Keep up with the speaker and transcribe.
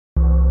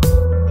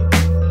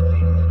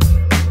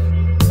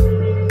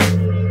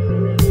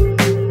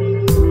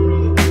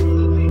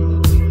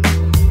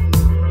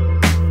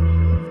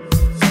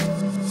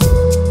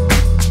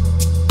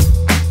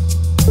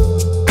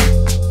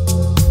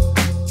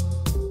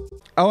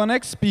Our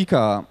next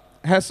speaker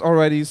has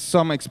already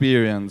some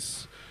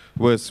experience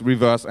with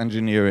reverse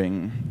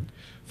engineering.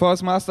 For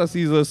his master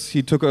thesis,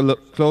 he took a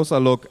closer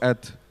look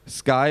at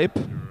Skype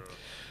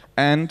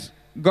and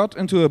got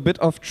into a bit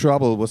of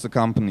trouble with the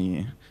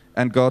company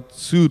and got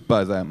sued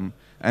by them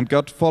and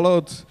got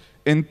followed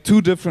in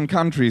 2 different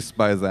countries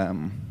by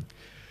them.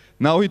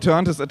 Now he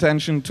turned his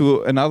attention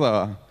to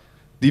another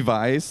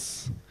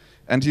device,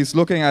 and he's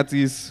looking at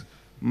these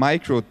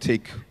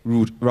MikroTik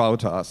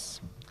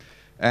routers.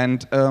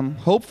 And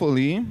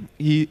hopefully,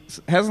 he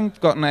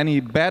hasn't gotten any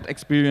bad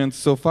experience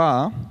so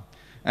far,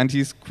 and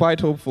he's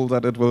quite hopeful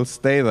that it will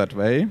stay that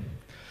way.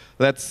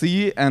 Let's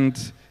see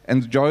and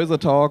enjoy the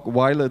talk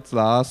while it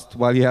lasts,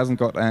 while he hasn't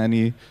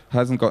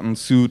gotten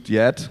sued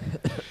yet.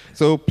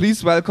 So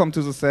please welcome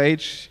to the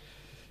stage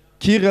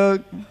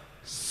Kirils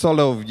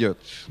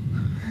Solovjovs.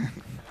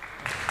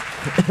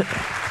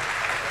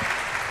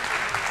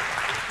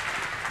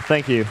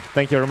 Thank you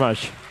very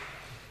much.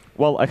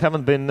 Well, I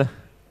haven't been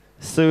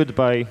sued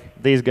by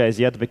these guys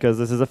yet because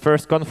this is the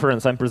first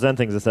conference I'm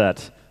presenting this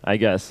at, I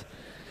guess.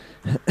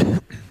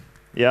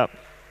 Yeah.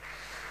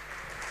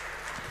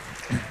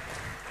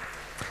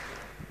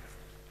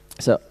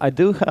 So I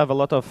do have a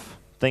lot of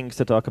things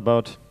to talk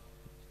about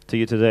to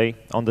you today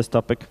on this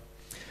topic.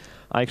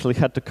 I actually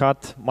had to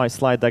cut my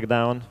slide deck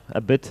down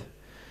a bit.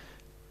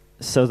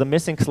 So the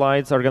missing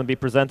slides are going to be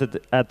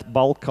presented at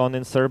Balkan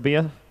in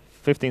Serbia,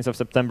 15th of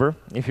September,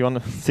 if you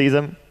want to see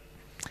them.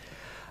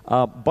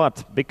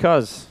 But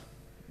because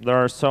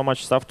there is so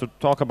much stuff to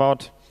talk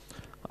about,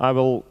 I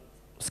will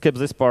skip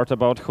this part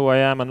about who I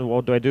am and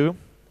what do I do.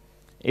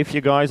 If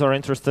you guys are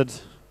interested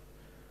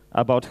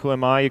about who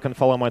am I, you can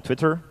follow my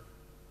Twitter.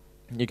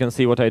 You can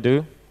see what I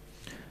do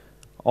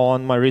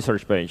on my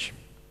research page.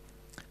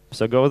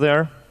 So go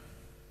there.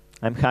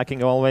 I'm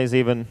hacking always,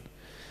 even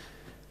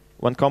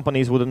when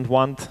companies wouldn't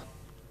want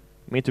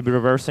me to be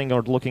reversing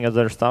or looking at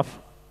their stuff.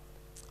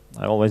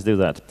 I always do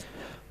that.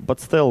 But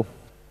still,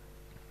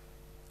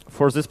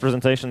 for this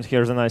presentation,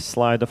 here's a nice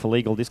slide of a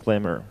legal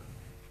disclaimer.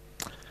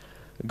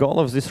 The goal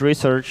of this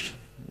research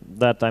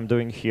that I'm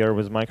doing here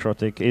with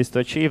MikroTik is to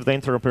achieve the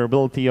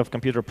interoperability of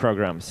computer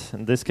programs.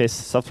 In this case,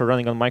 software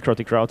running on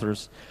MikroTik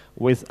routers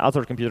with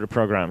other computer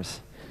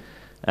programs.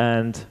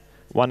 And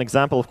one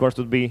example, of course,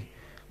 would be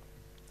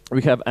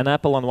we have an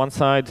Apple on one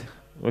side,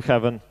 we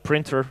have a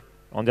printer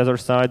on the other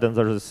side, and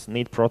there's this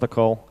neat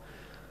protocol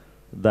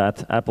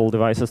that Apple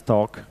devices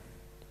talk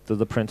to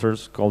the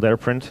printers called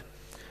AirPrint.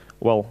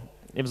 Well,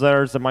 if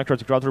there's a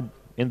MikroTik router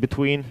in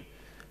between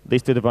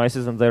these 2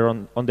 devices and they're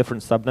on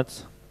different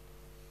subnets,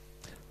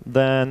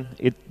 then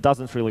it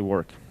doesn't really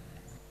work.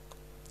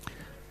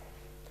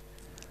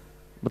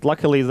 But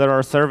luckily, there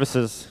are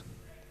services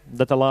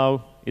that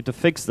allow you to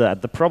fix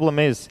that. The problem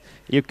is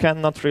you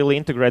cannot really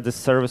integrate this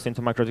service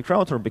into MikroTik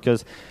router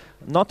because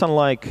not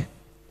unlike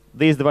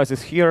these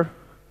devices here,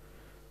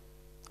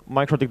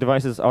 MikroTik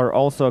devices are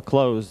also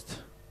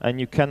closed,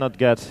 and you cannot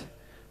get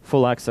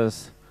full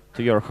access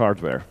to your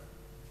hardware.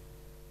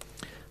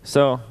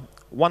 So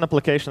one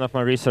application of my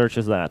research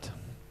is that.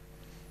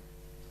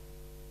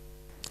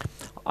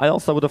 I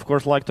also would, of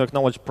course, like to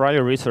acknowledge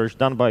prior research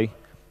done by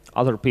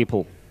other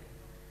people.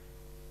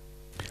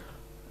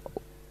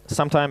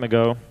 Some time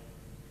ago,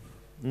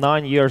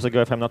 9 years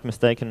ago, if I'm not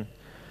mistaken,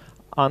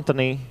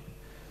 Anthony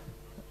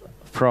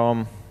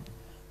from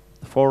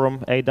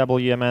forum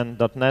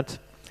awmn.net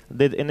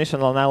did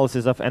initial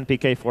analysis of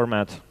NPK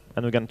format,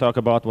 and we're going to talk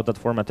about what that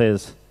format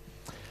is.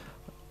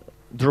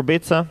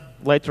 Drubica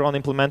later on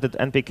implemented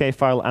NPK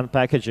file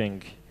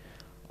unpackaging.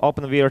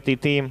 OpenVRT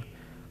team,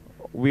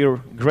 we're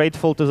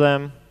grateful to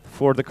them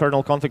for the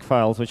kernel config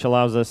files, which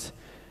allows us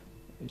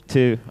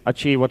to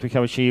achieve what we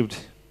have achieved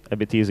a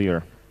bit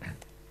easier.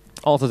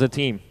 Also the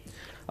team.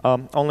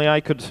 Only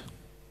I could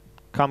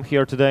come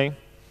here today,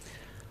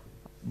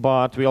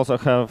 but we also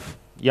have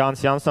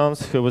Jans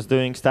Janssons, who was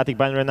doing static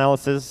binary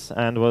analysis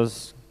and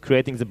was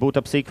creating the boot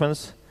up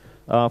sequence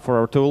for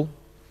our tool.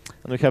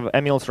 And we have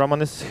Emils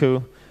Romanis,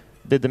 who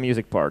did the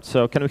music part.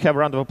 So can we have a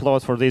round of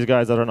applause for these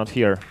guys that are not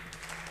here?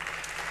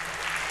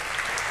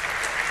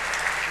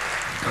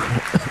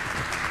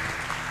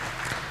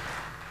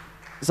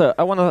 So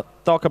I want to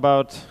talk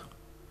about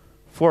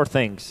 4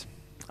 things.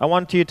 I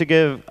want to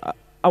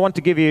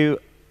give you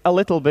a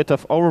little bit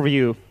of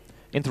overview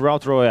into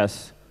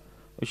RouterOS,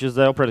 which is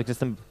the operating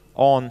system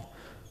on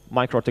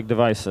MikroTik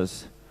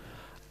devices.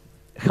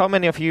 How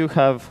many of you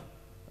have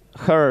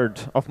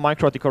heard of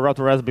MikroTik or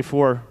RouterOS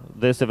before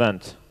this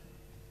event?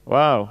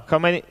 Wow. How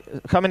many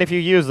of you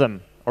use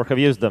them or have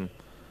used them?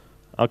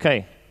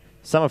 OK.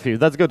 Some of you.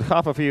 That's good.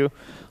 Half of you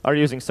are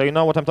using. So you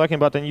know what I'm talking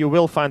about, and you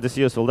will find this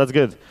useful. That's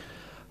good.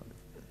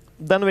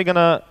 Then we're going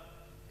to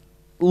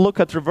look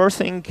at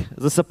reversing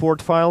the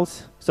support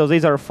files. So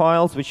these are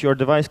files which your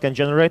device can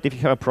generate if you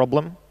have a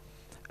problem.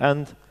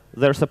 And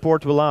their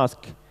support will ask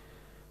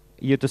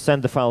you to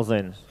send the files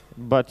in.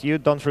 But you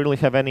don't really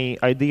have any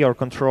idea or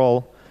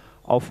control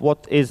of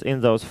what is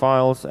in those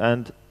files,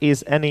 and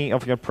is any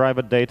of your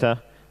private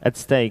data at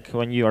stake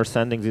when you are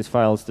sending these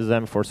files to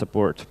them for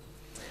support.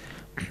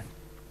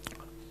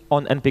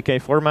 on NPK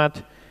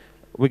format.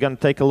 We're going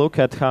to take a look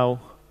at how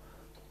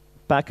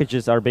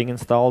packages are being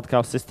installed,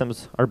 how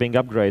systems are being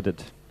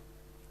upgraded,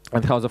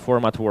 and how the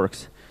format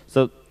works.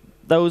 So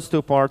those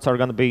two parts are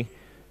going to be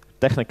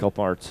technical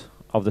parts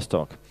of this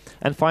talk.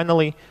 And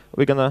finally,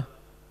 we're going to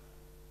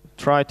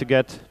try to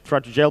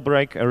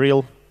jailbreak a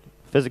real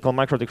physical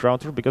MikroTik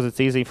router, because it's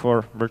easy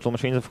for virtual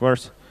machines, of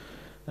course,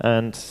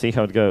 and see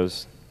how it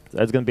goes.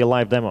 It's going to be a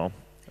live demo.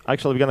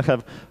 Actually, we're going to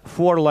have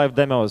 4 live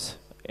demos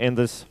in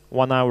this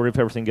 1 hour if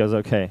everything goes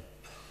OK.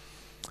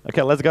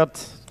 OK, let's get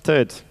to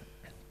it.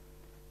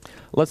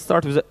 Let's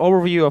start with the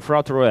overview of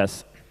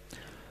RouterOS.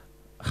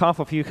 Half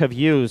of you have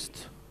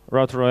used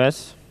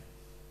RouterOS.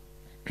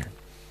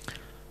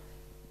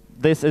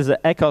 This is the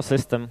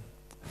ecosystem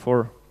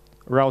for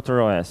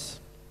RouterOS.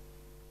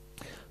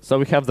 So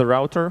we have the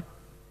router,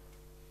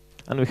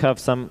 and we have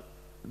some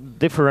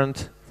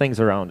different things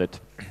around it.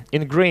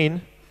 In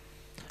green,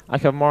 I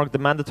have marked the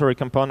mandatory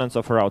components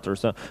of a router.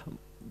 So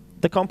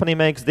the company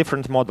makes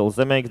different models.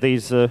 They make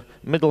these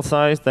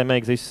middle-sized. They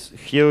make these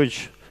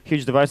huge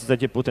devices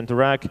that you put into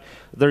rack.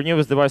 Their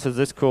newest device is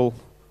this cool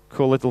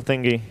little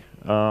thingy.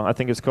 I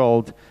think it's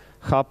called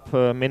Hub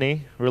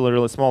Mini. Really,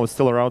 really small. It's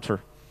still a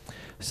router.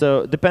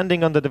 So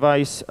depending on the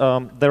device,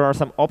 there are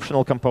some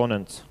optional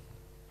components.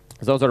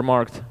 Those are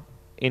marked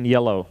in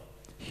yellow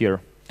here.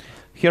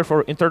 Here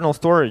for internal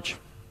storage,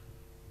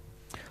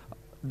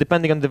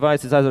 depending on the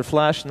device, it's either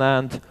flash,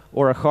 NAND,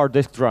 or a hard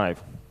disk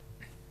drive.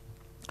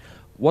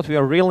 What we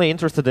are really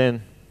interested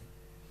in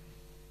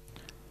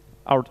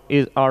are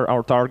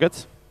our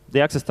targets. The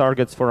access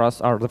targets for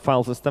us are the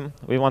file system.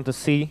 We want to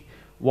see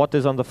what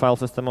is on the file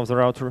system of the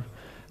router.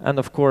 And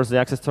of course, the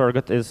access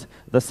target is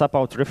the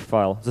subout.rif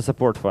file, the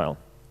support file.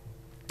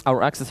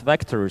 Our access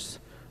vectors,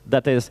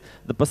 that is,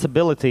 the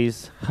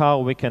possibilities how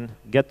we can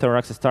get to our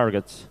access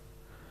targets,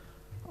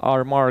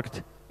 are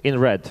marked in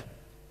red.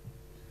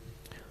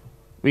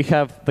 We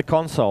have the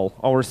console,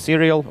 our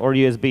serial or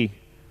USB.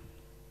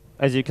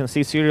 As you can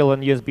see, serial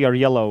and USB are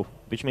yellow,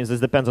 which means this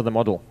depends on the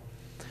model.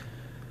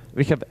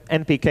 We have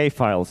NPK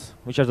files,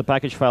 which are the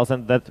package files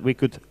and that we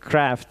could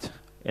craft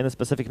in a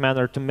specific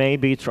manner to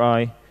maybe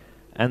try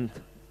and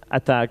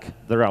attack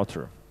the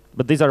router.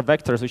 But these are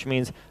vectors, which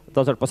means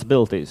those are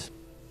possibilities.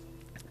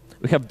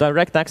 We have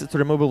direct access to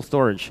removable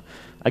storage.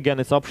 Again,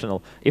 it's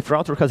optional. If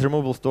router has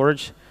removable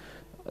storage,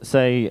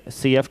 say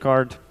CF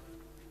card,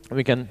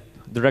 we can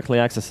directly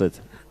access it.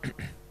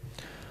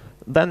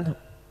 Then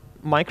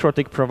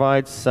MikroTik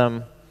provides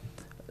some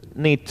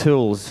neat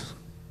tools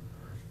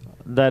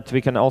that we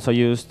can also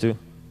use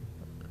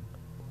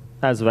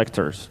as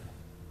vectors.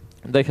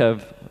 They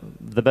have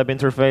the web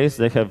interface,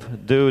 they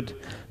have DUDE,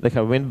 they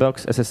have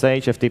Winbox,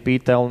 SSH,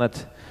 FTP,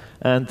 Telnet,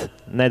 and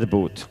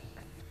netboot.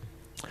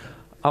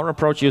 Our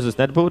approach uses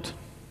netboot,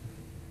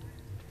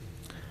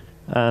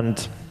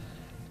 and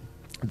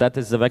that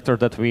is the vector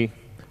that we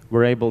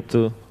were able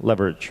to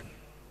leverage.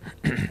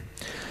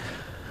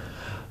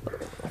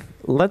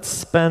 Let's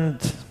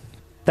spend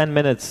 10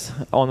 minutes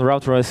on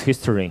RouterOS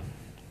history.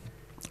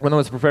 When I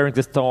was preparing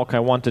this talk, I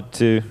wanted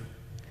to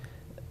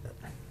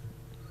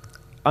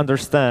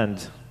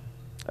understand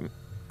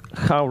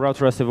how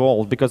RouterOS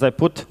evolved, because I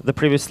put the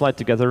previous slide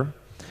together,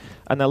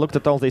 and I looked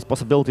at all these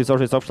possibilities, all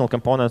these optional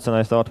components, and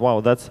I thought,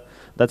 wow, that's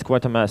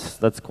quite a mess.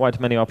 That's quite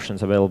many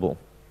options available.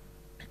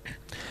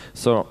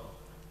 So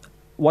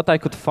what I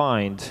could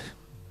find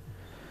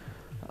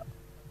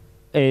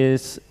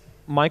is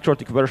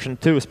MikroTik version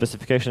 2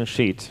 specification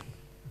sheet.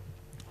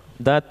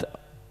 That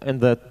in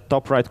the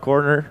top right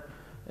corner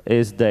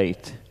is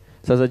date.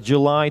 So that's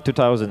July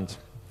 2000.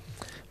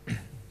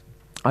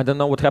 I don't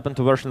know what happened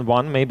to version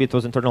 1. Maybe it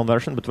was internal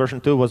version, but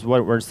version 2 was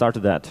where it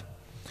started at.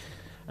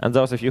 And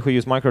those of you who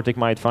use MikroTik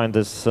might find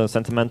this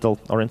sentimental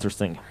or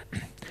interesting.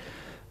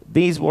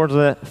 These were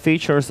the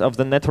features of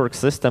the network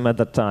system at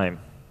that time.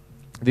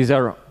 This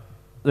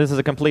is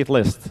a complete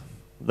list.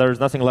 There is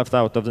nothing left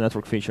out of the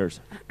network features.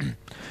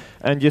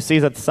 And you see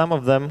that some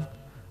of them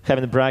have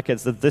in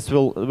brackets that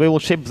we will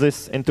ship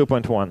this in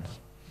 2.1.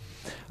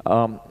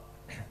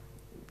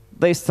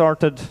 They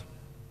started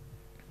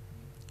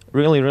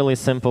really, really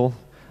simple,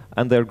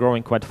 and they're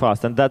growing quite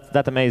fast. And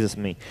that amazes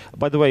me.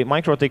 By the way,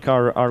 MikroTik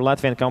are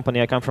Latvian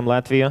company. I come from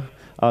Latvia.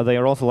 They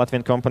are also a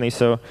Latvian company.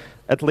 So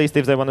at least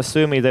if they want to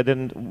sue me, they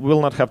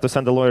will not have to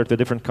send a lawyer to a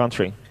different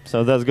country.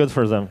 So that's good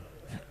for them.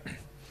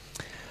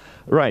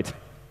 Right.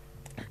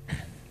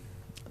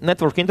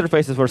 Network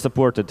interfaces were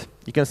supported.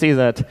 You can see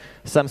that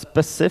some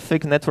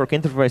specific network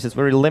interfaces,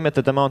 very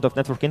limited amount of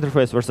network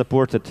interfaces were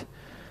supported.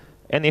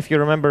 And if you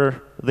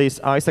remember these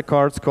ISA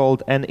cards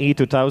called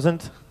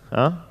NE2000,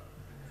 huh?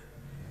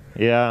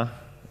 Yeah,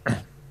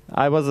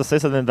 I was a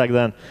sysadmin back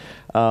then.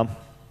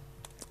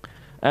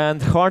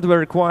 And hardware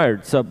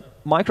required. So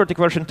MikroTik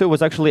version 2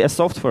 was actually a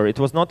software. It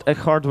was not a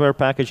hardware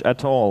package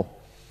at all.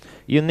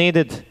 You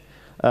needed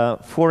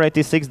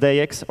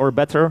 486DX or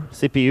better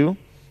CPU.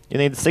 You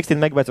need 16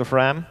 megabytes of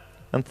RAM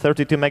and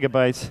 32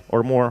 megabytes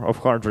or more of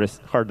hard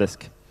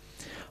disk.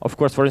 Of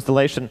course, for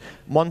installation,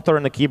 monitor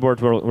and a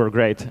keyboard were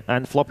great,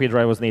 and floppy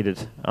drive was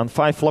needed. And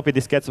 5 floppy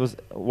diskettes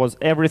was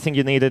everything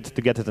you needed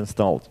to get it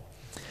installed.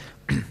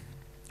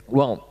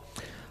 Well,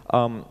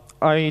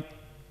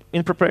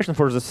 in preparation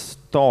for this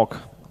talk,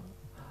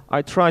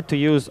 I tried to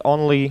use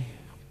only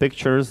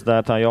pictures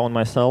that I own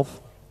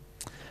myself,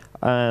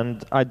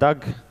 and I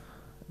dug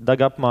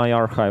up my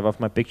archive of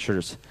my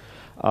pictures.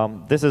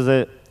 This is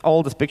the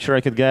oldest picture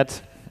I could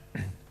get.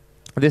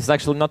 This is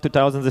actually not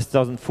 2000, this is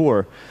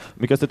 2004,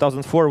 because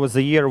 2004 was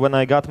the year when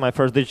I got my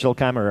first digital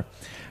camera.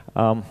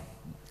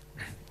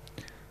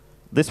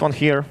 This one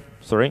here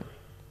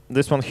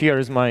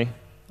is my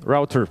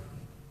router.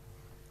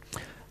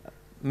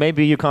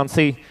 Maybe you can't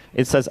see,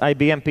 it says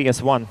IBM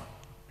PS1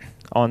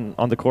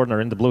 on the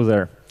corner in the blue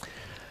there.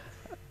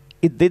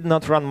 It did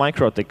not run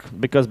MikroTik,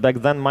 because back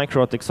then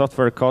MikroTik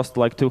software cost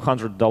like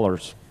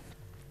 $200.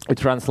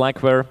 It ran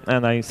Slackware,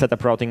 and I set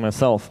up routing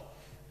myself.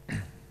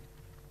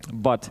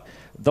 But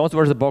those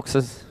were the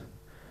boxes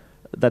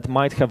that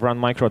might have run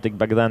MikroTik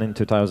back then in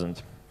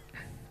 2000.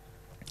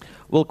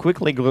 We'll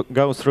quickly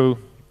go through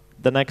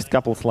the next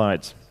couple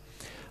slides.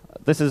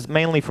 This is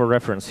mainly for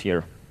reference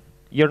here.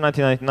 Year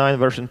 1999,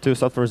 version 2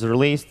 software is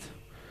released.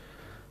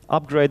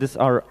 Upgrades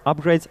are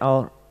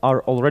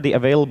already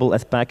available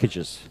as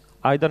packages.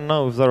 I don't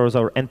know if those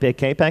are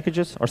NPK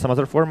packages or some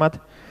other format,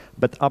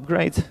 but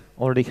upgrades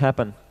already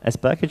happen as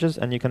packages,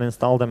 and you can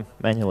install them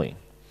manually.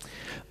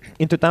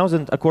 In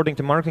 2000, according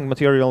to marketing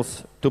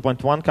materials,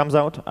 2.1 comes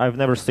out. I've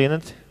never seen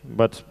it,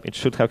 but it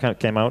should have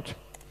came out.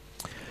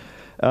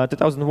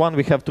 2001,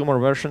 we have 2 more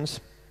versions.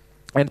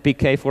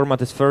 NPK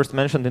format is first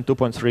mentioned in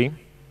 2.3.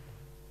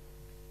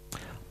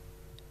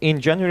 In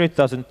January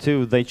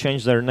 2002, they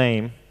changed their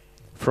name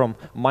from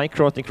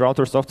MikroTik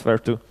router software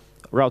to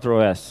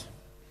RouterOS.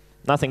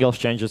 Nothing else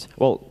changes.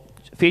 Well,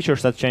 feature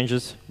set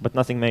changes, but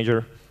nothing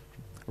major.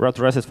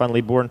 RouterOS is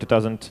finally born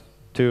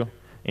 2002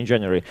 in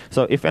January.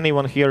 So if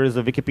anyone here is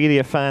a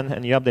Wikipedia fan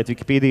and you update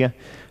Wikipedia,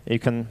 you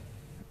can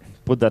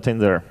put that in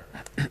there.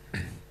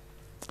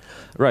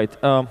 Right.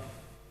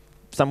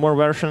 Some more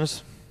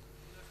versions.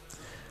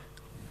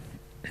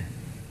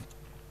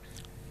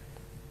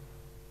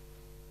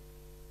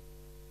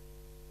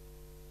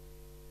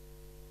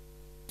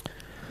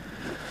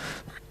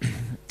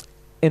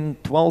 In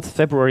 12th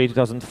February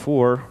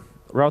 2004,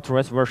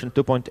 RouterOS version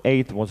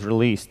 2.8 was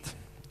released,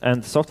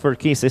 and software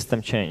key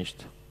system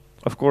changed.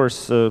 Of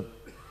course,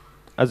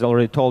 as I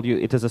already told you,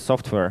 it is a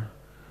software,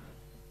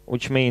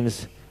 which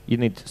means you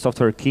need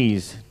software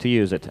keys to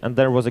use it. And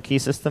there was a key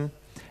system.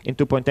 In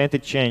 2.8,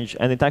 it changed,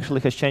 and it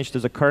actually has changed to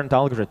the current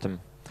algorithm.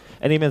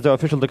 And even though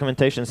official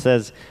documentation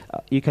says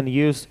you can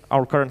use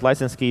our current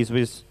license keys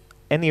with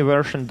any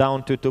version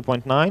down to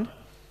 2.9,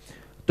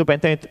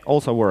 2.8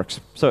 also works.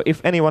 So if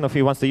any one of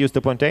you wants to use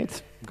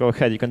 2.8, go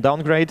ahead. You can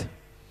downgrade.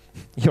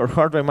 Your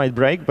hardware might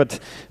break, but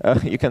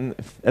you can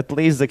at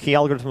least the key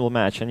algorithm will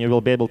match, and you will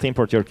be able to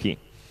import your key.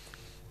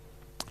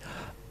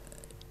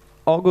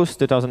 August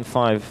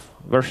 2005,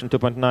 version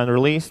 2.9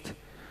 released.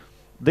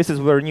 This is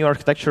where new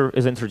architecture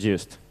is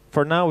introduced.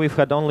 For now, we've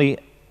had only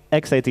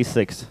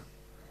x86.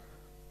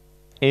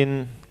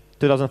 In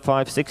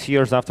 2005, 6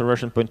 years after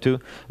version 2.2,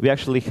 we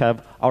actually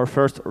have our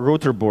first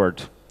router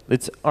board.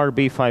 It's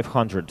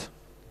RB500.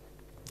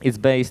 It's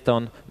based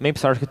on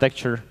MIPS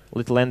architecture,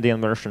 little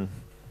endian version.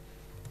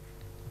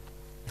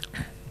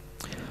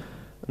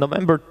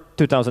 November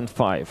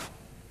 2005.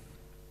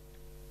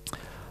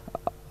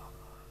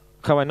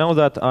 How I know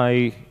that?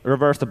 I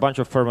reversed a bunch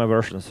of firmware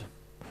versions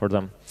for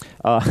them.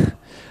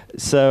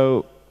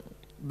 So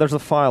there's a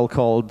file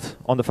called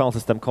on the file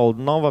system called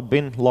Nova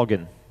bin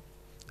login,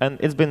 and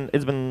it's been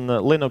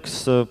Linux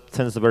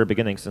since the very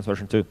beginning, since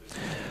version 2.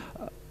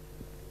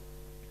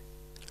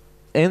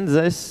 In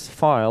this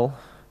file,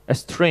 a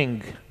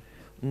string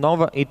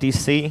nova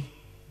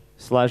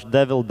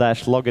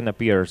etc/devil-login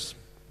appears.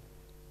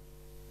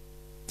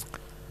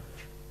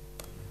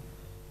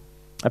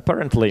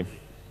 Apparently,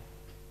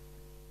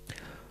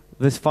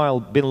 this file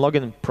bin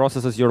login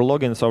processes your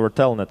logins over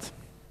telnet.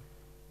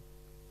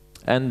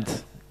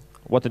 And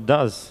what it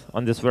does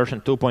on this version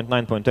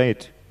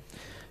 2.9.8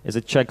 is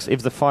it checks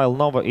if the file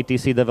nova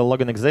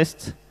etc/devil-login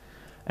exists,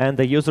 and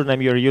the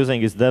username you're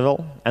using is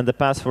devil, and the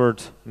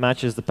password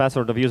matches the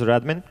password of user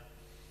admin,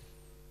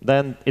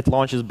 then it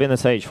launches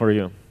bin.sh for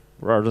you,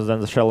 rather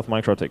than the shell of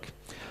MikroTik,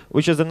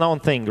 which is a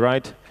known thing,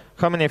 right?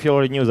 How many of you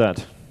already knew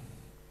that?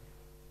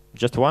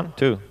 Just 1?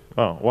 2?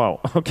 Oh, wow.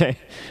 OK.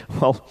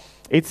 Well,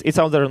 it's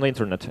out there on the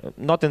internet.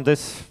 Not in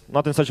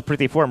such a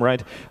pretty form,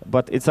 right?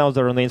 But it's out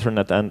there on the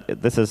internet, and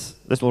this is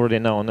already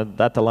known, and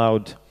that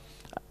allowed.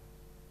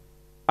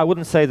 I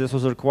wouldn't say this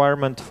was a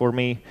requirement for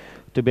me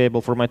to be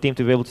able, for my team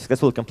to be able to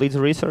successfully complete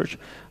the research,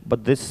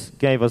 but this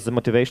gave us the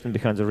motivation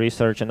behind the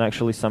research and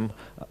actually some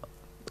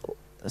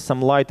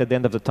light at the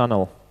end of the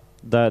tunnel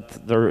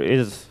that there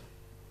is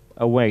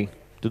a way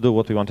to do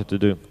what we wanted to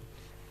do.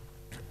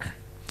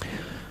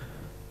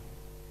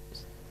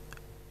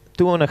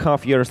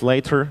 2.5 years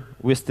later,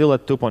 we're still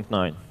at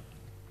 2.9.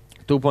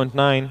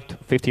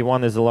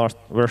 2.9.51 is the last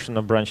version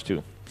of branch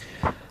 2.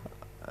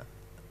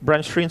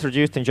 Branch 3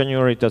 introduced in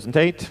January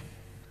 2008.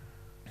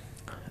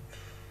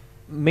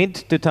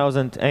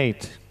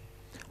 Mid-2008,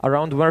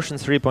 around version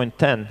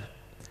 3.10,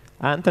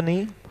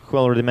 Anthony, who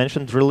already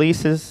mentioned,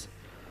 releases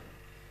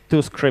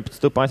two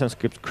Python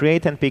scripts,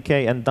 create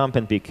NPK and dump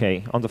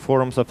NPK, on the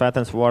forums of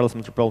Athens Wireless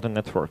Metropolitan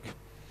Network.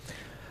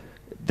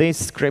 These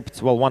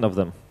scripts, well, one of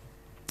them,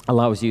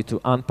 allows you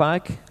to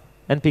unpack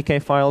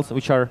NPK files,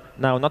 which are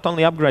now not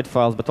only upgrade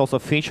files, but also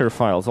feature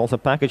files, also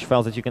package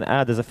files that you can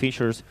add as a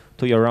features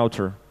to your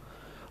router.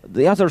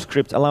 The other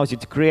script allows you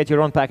to create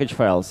your own package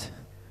files.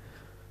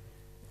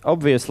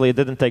 Obviously, it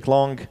didn't take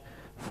long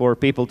for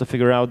people to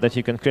figure out that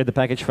you can create a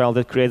package file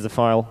that creates a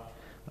file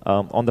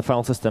on the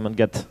file system and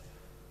get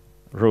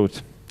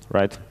root,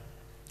 right?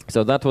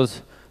 So that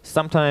was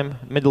sometime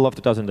middle of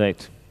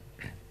 2008.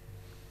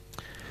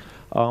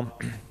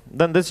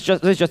 Then this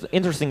is just an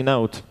interesting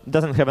note. It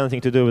doesn't have anything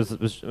to do with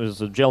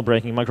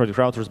jailbreaking MikroTik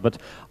routers, but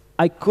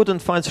I couldn't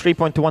find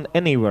 3.1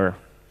 anywhere.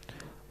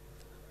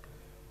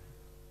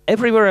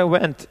 Everywhere I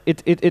went,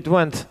 it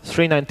went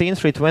 319,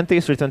 320,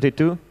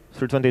 322,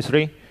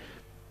 323.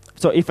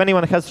 So if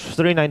anyone has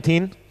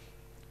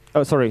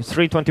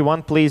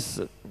 321,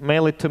 please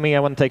mail it to me. I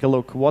want to take a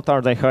look. What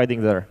are they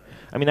hiding there?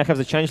 I mean, I have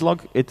the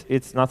changelog.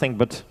 It's nothing,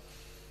 but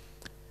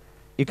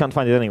you can't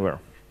find it anywhere.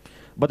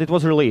 But it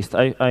was released.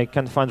 I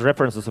can find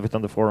references of it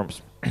on the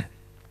forums.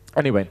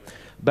 Anyway,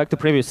 back to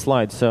previous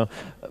slide. So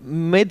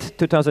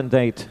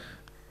mid-2008,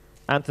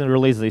 Anthony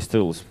released these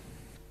tools.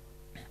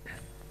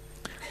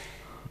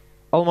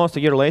 Almost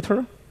a year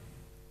later,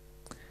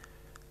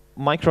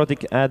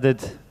 MikroTik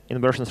added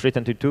in version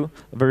 3.22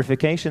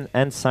 verification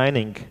and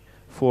signing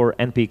for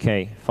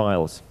NPK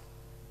files.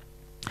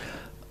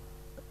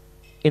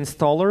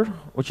 Installer,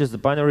 which is the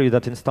binary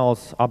that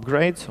installs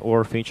upgrades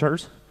or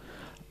features,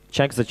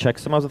 checks the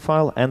checksum of the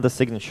file and the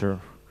signature.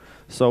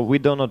 So we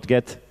do not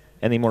get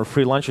any more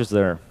free lunches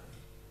there.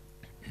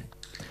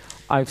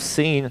 I've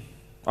seen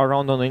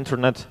around on the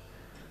internet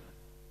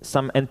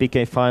some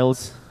NPK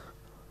files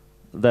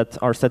that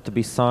are set to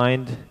be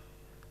signed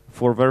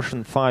for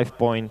version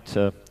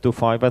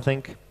 5.25, I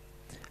think,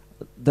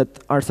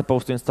 that are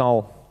supposed to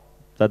install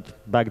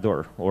that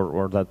backdoor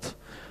or that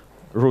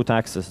root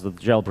access, the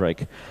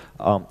jailbreak.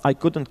 I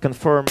couldn't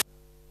confirm.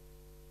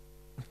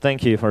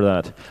 Thank you for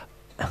that.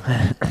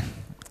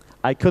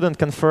 I couldn't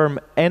confirm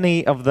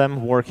any of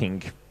them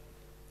working,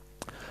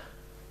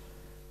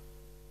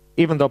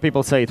 even though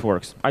people say it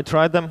works. I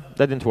tried them,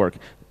 they didn't work.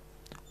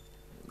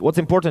 What's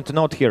important to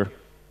note here,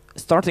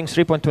 starting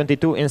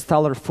 3.22,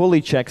 installer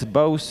fully checks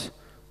both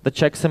the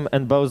checksum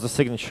and both the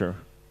signature.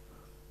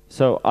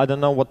 So I don't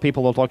know what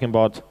people were talking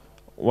about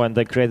when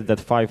they created that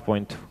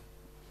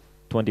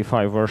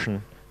 5.25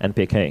 version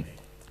NPK.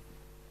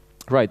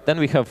 Right, then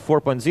we have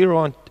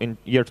 4.0 in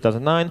year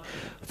 2009,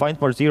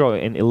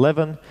 5.0 in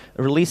 11.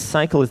 Release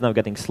cycle is now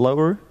getting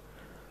slower.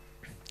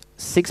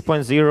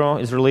 6.0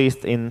 is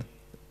released in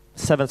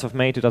 7th of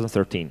May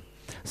 2013.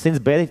 Since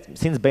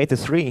beta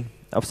 3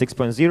 of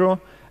 6.0,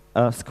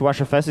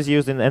 SHA2017 is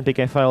used in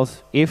NPK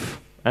files.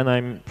 If, and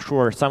I'm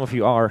sure some of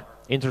you are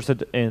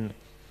interested in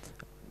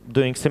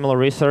doing similar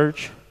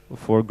research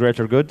for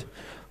greater good,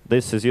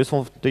 this is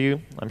useful to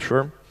you, I'm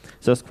sure.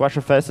 So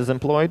SHA2017 is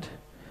employed,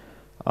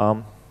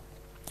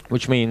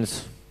 which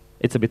means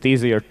it's a bit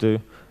easier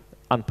to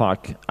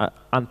unpack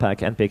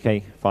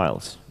NPK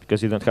files,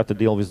 because you don't have to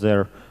deal with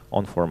their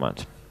own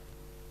format.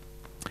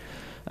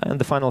 And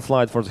the final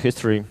slide for the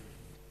history.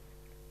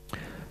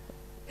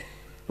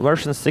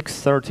 Version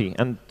 6.30,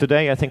 and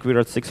today I think we're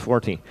at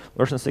 6.40.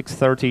 Version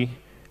 6.30,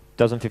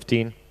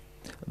 2015,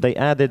 they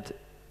added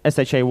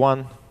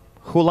SHA1.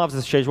 Who loves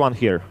SHA1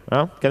 here?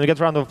 Huh? Can we get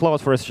a round of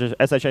applause for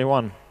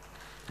SHA1?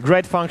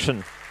 Great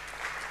function.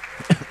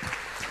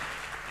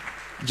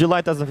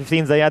 July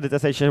 2015, they added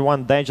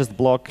SHA1 digest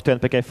block to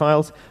NPK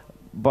files,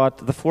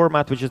 but the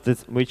format which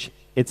it's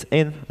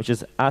in, which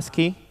is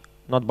ASCII,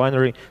 not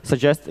binary,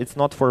 suggests it's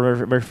not for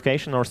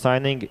verification or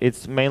signing.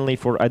 It's mainly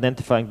for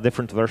identifying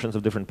different versions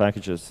of different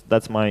packages.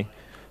 That's my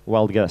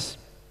wild guess.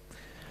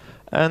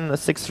 And the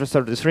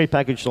 633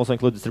 package also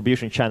includes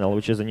distribution channel,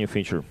 which is a new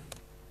feature.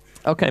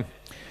 OK.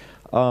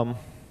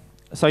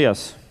 So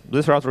yes,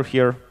 this router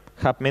here,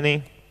 Hub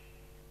Mini,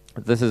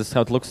 this is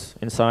how it looks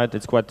inside.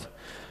 It's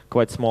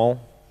quite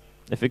small.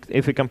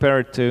 If we compare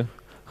it to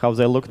how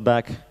they looked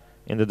back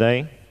in the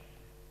day.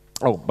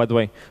 Oh, by the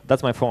way,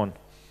 that's my phone.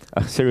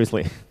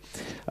 Seriously.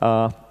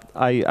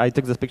 I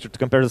took this picture to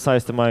compare the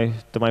size to my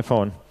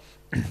phone.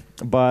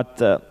 But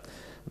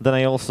then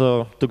I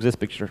also took this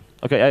picture.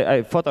 OK,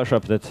 I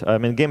photoshopped it. I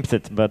mean, gimped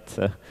it, but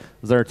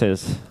there it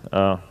is.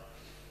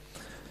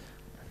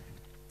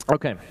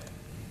 OK.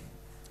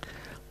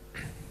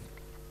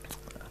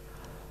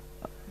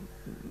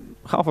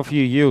 Half of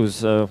you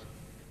use or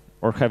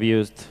have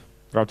used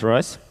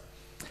RouterOS.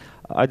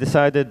 I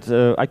decided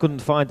I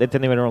couldn't find it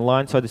anywhere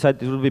online, so I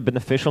decided it would be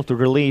beneficial to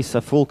release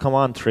a full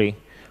command tree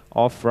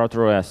of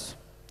RouterOS,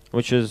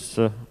 which is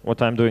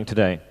what I'm doing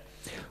today.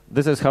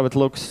 This is how it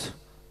looks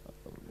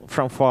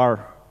from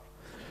far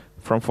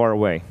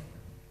away.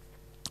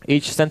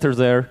 Each center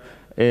there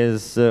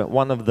is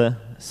one of the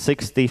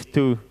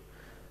 62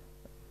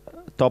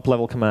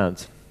 top-level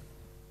commands.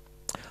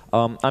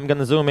 I'm going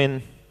to zoom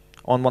in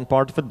on one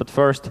part of it, but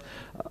first,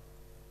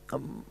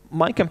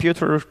 my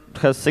computer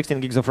has 16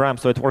 gigs of RAM,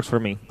 so it works for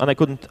me. And I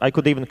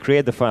could even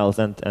create the files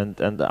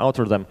and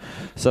alter them.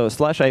 So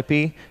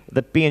 /IP,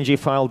 the PNG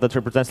file that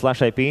represents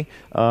 /IP,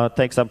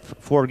 takes up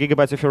 4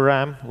 gigabytes of your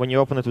RAM when you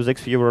open it with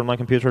Xviewer on my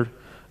computer,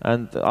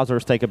 and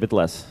others take a bit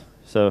less.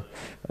 So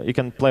you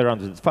can play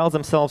around with it. The files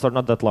themselves are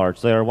not that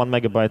large. They are 1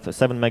 megabyte,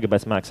 7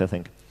 megabytes max, I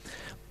think.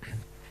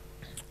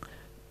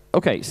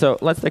 OK, so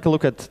let's take a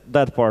look at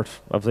that part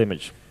of the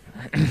image.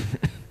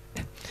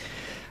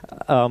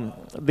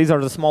 These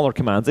are the smaller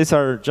commands. These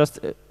are just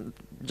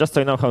so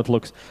you know how it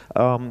looks.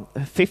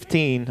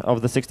 15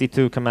 of the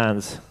 62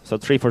 commands, so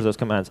 3 for those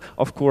commands.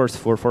 Of course,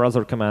 for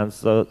other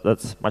commands,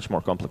 that's much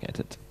more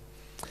complicated.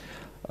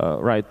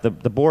 Right,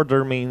 the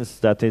border means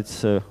that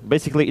it's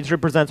basically it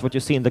represents what you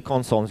see in the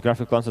console, in the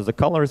graphical console. The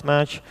colors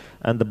match,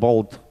 and the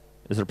bold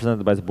is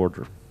represented by the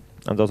border.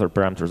 And those are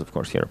parameters, of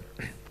course, here.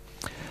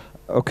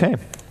 OK.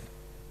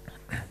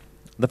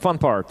 The fun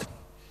part.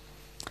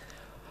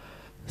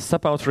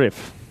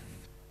 subout_ref.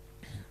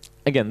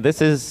 Again,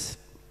 this is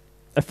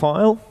a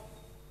file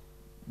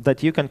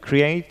that you can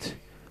create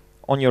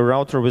on your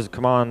router with a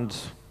command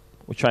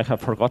which I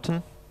have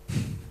forgotten.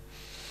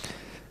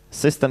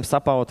 System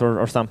subout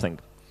or something.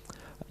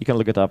 You can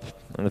look it up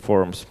in the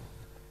forums.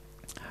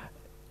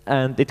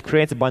 And it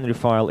creates a binary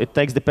file. It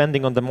takes,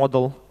 depending on the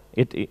model,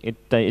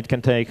 it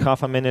can take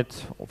half a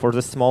minute. For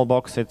this small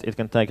box, it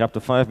can take up to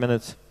 5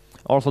 minutes.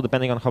 Also,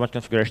 depending on how much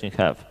configuration you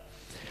have.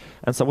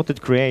 And so what it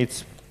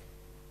creates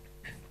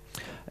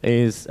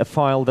is a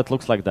file that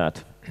looks like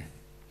that.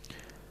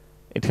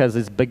 It has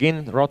this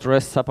begin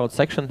RouterOS subout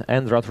section,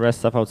 end RouterOS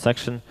subout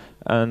section,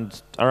 and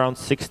around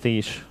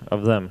 60-ish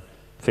of them,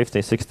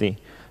 50, 60.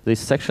 These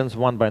sections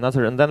one by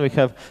another. And then we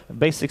have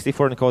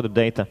base64 encoded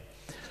data,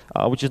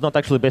 which is not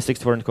actually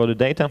base64 encoded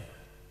data,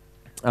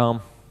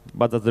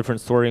 but that's a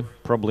different story,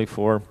 probably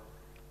for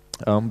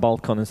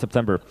BaltCon in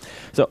September.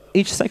 So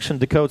each section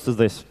decodes to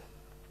this.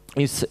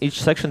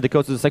 Each section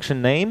decodes to the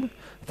section name,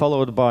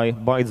 followed by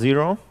byte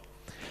 0,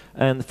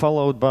 and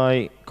followed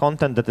by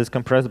content that is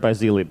compressed by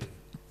zlib.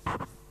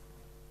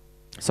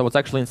 So what's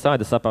actually inside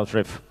the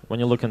subout_ref when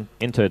you look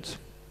into it?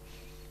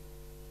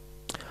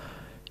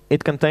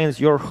 It contains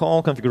your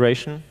whole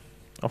configuration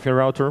of your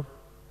router.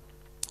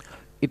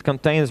 It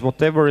contains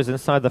whatever is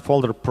inside the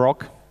folder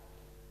proc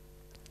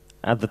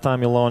at the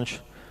time you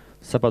launch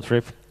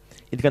subout_ref.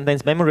 It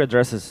contains memory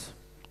addresses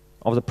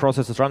of the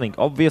processes running.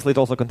 Obviously, it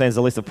also contains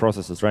a list of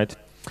processes, right?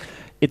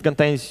 It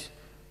contains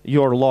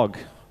your log,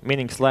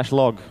 meaning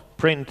 /log,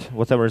 print,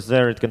 whatever is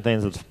there, it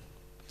contains it.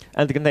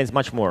 And it contains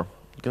much more.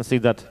 You can see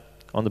that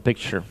on the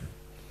picture.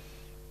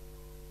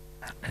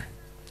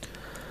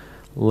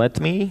 Let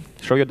me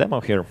show you a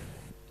demo here.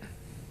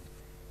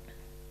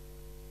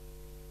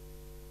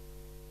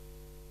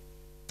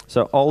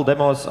 So all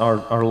demos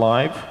are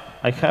live.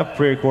 I have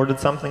pre-recorded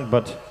something,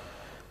 but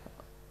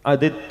I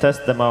did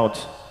test them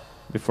out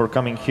before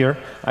coming here.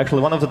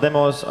 Actually, one of the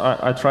demos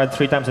I tried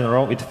 3 times in a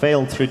row. It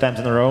failed 3 times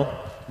in a row.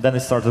 Then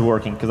it started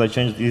working, because I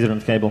changed the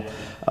Ethernet cable.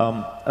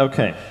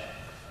 OK.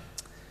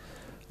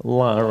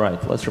 All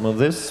right, let's remove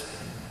this.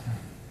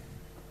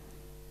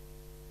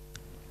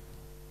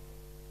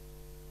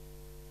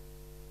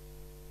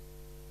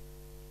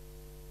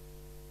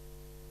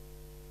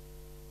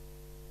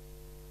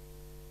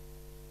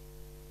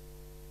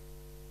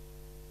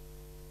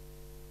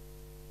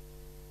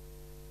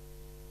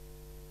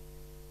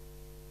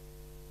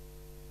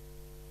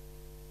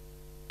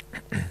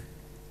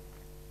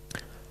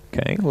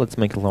 OK, let's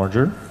make it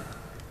larger.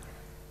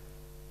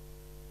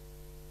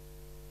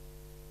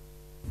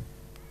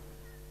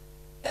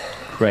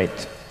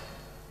 Great.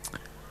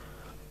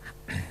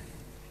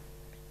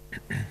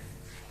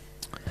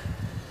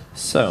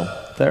 So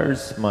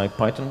there's my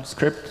Python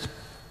script.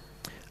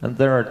 And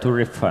there are 2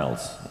 RIF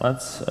files.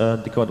 Let's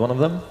decode one of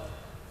them.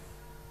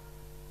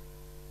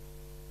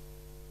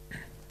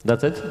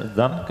 That's it. It's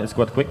done. It's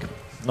quite quick.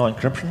 No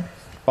encryption.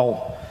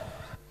 Oh.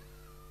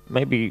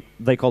 Maybe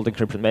they call it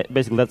encryption.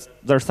 Basically,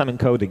 there's some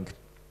encoding.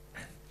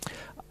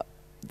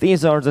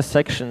 These are the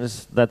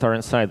sections that are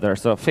inside there.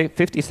 So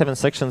 57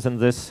 sections in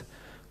this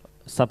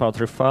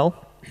subout_ref file.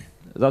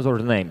 Those are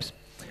the names.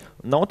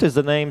 Notice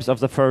the names of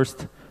the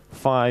first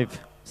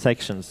 5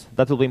 sections.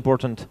 That will be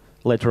important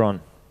later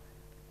on.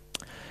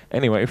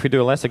 Anyway, if we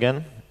do ls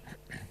again,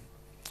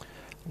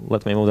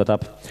 let me move that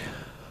up.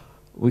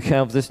 We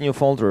have this new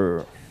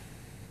folder.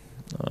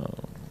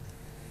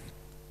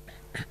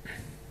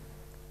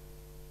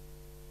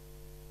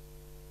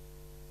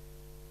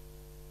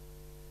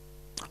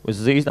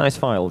 With these nice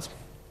files.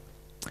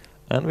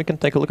 And we can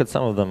take a look at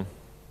some of them.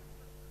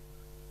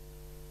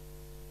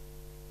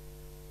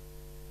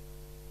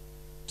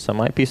 Some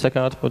IPsec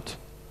output.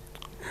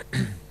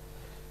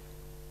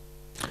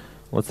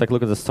 Let's take a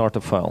look at the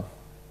startup file.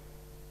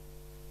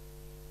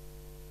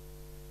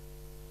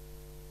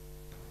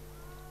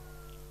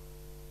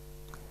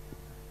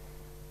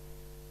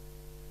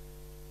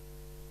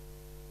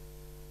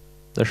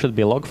 There should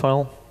be a log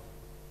file.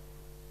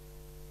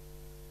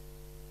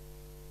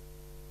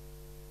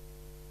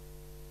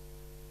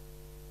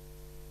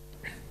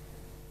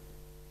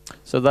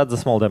 So that's a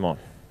small demo.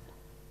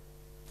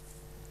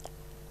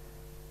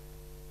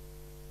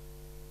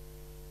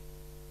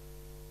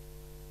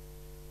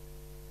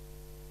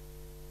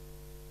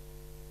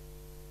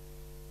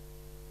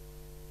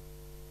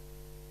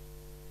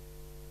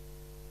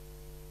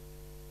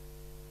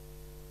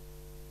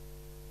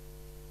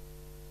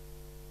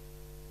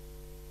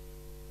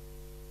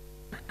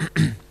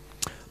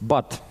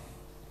 But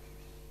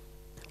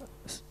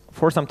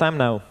for some time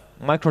now,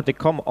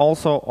 MikroTik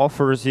also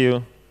offers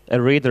you a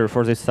reader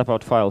for these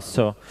step-out files,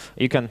 so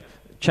you can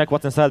check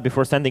what's inside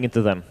before sending it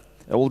to them.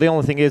 Well, the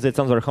only thing is it's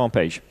on their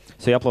homepage.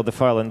 So you upload the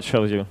file and it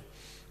shows you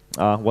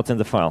what's in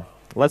the file.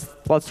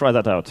 Let's try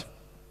that out.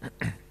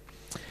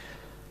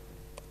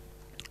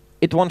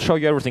 It won't show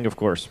you everything, of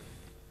course.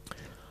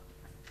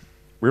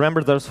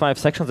 Remember those 5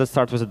 sections that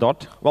start with a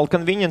dot? Well,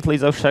 conveniently,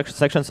 those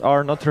sections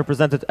are not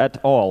represented at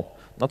all.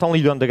 Not only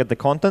you don't get the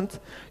content,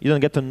 you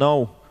don't get to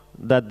know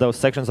that those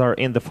sections are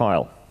in the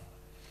file.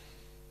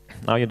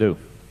 Now you do.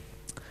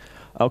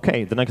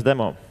 OK, the next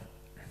demo.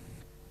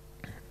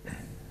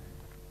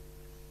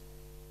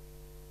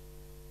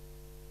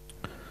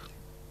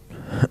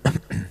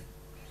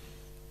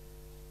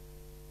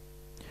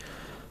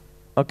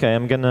 OK,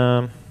 I'm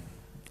gonna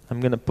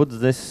put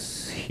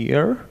this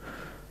here.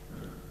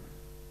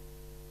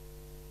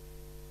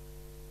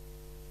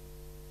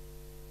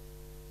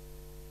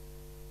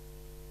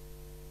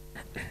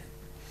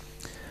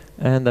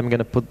 And I'm going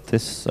to put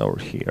this over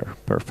here.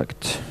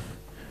 Perfect.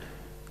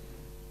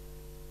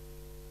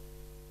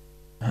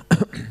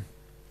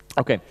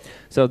 OK,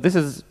 so this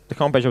is the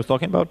homepage I was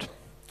talking about.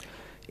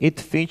 It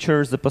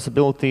features the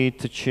possibility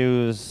to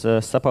choose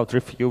step-out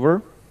RIF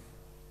viewer.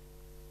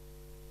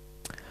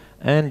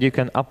 And you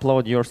can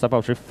upload your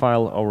step-out RIF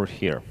file over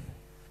here.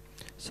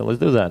 So let's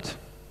do that.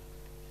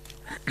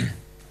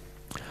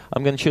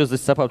 I'm going to choose the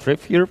step-out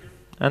RIF here,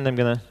 and I'm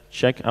going to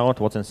check out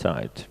what's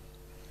inside.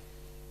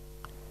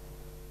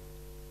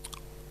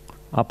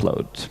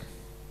 Upload.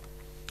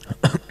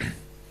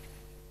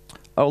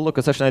 Oh, look,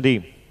 a session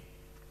ID.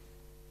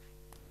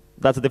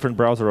 That's a different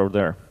browser over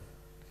there.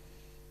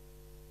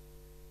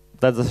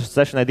 That's the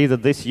session ID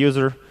that this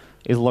user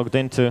is logged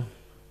into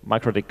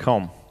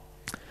MikroTik.com.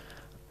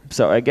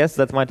 So I guess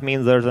that might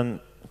mean there's a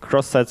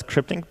cross-site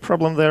scripting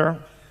problem there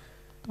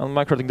on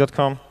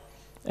MikroTik.com.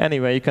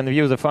 Anyway, you can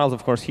view the files,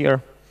 of course,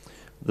 here,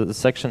 the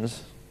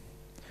sections.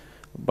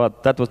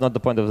 But that was not the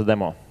point of the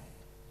demo.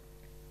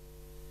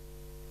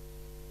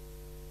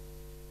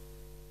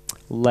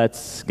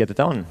 Let's get it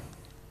on.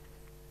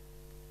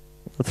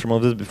 Let's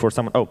remove this before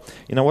someone. Oh,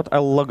 you know what?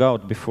 I'll log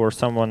out before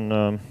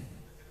someone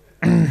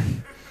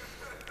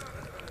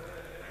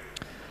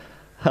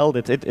held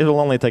it. It will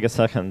only take a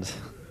second.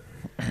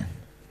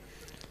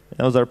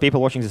 There are people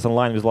watching this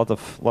online with lots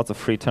of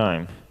free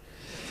time.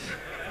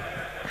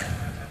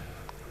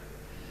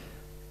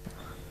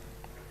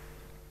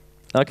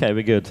 OK,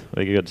 we're good.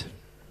 We're good.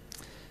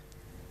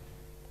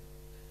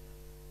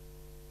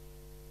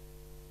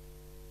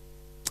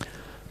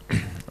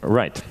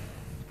 Right.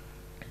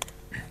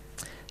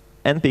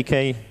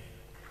 NPK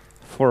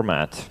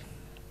format.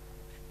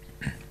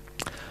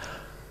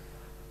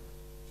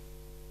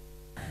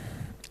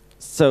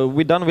 So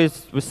we're done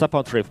with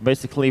step-out RIF.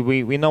 Basically,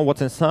 we know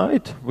what's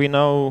inside. We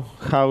know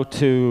how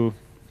to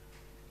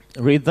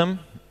read them.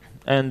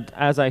 And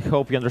as I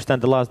hope you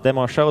understand the last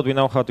demo showed, we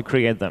know how to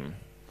create them.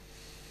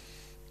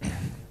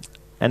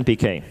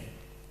 NPK.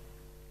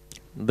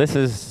 This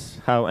is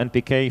how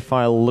NPK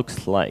file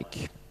looks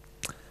like.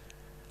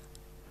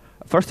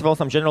 First of all,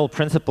 some general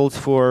principles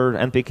for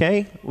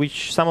NPK,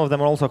 which some of them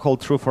are also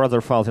called true for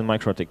other files in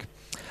MikroTik.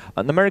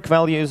 Numeric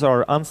values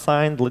are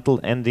unsigned, little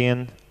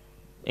endian,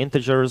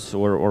 integers,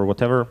 or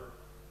whatever.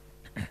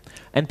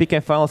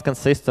 NPK files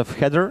consist of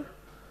header,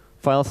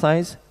 file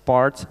size,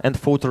 part, and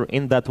footer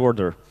in that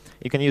order.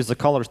 You can use the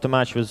colors to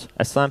match with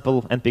a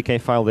sample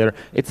NPK file there.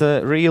 It's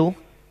a real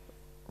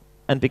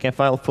NPK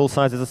file. Full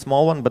size is a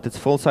small one, but it's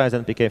full-size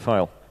NPK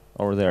file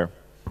over there.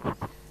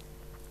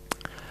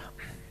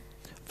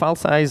 File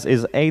size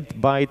is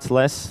 8 bytes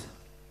less.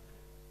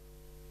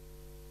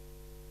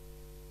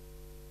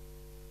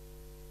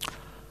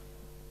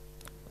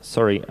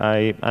 Sorry,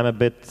 I'm a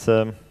bit.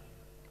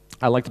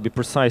 I like to be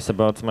precise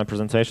about my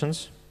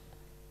presentations.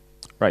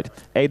 Right,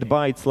 8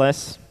 bytes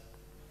less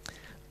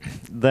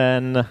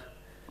than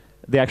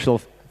the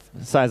actual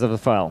size of the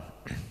file.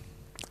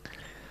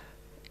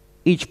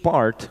 Each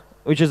part,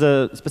 which is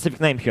a specific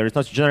name here, it's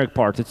not a generic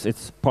part,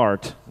 it's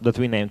part that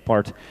we named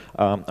part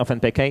of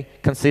NPK,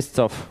 consists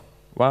of.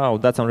 Wow,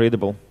 that's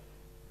unreadable.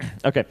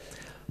 OK,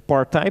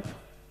 part type,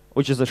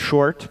 which is a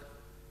short.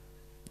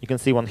 You can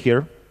see one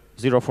here,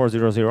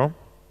 0400.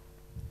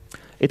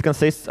 It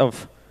consists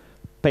of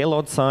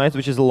payload size,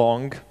 which is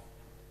long.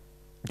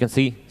 You can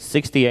see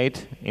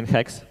 68 in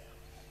hex.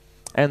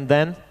 And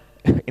then,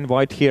 in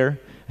white here,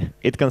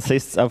 it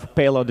consists of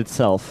payload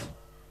itself,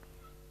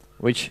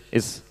 which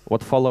is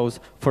what follows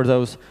for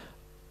those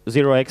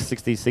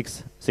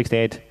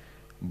 0x6668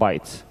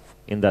 bytes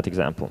in that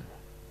example.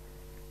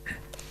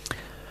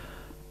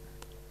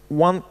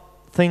 One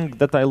thing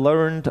that I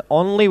learned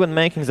only when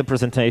making the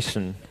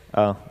presentation,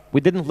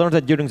 we didn't learn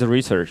that during the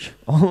research.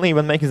 Only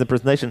when making the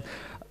presentation,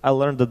 I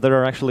learned that there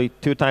are actually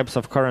two types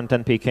of current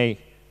NPK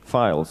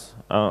files.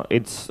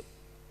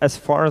 As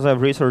far as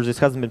I've researched, this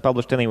hasn't been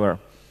published anywhere.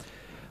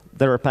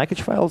 There are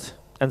package files,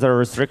 and there are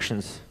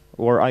restrictions,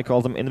 or I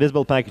call them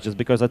invisible packages,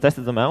 because I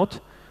tested them out.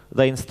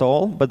 They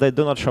install, but they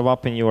do not show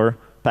up in your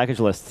package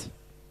list.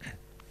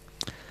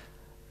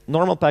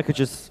 Normal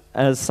packages,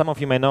 as some of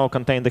you may know,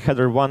 contain the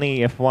header 1e,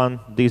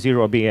 f1,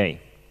 d0, ba.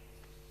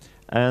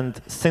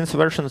 And since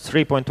version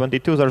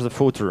 3.22, there's a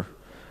footer.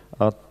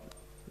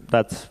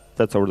 That's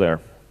over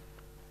there.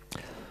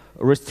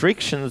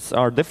 Restrictions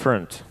are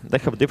different. They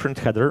have different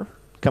header,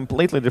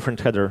 completely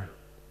different header.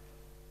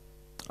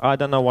 I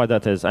don't know why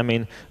that is. I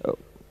mean,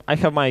 I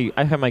have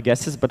my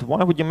guesses, but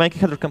why would you make a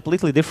header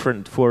completely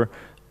different for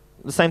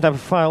the same type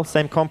of file,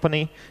 same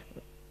company?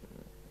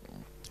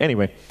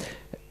 Anyway,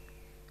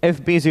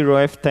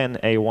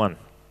 FB0F10A1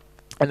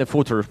 and a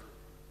footer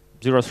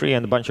 03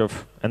 and a bunch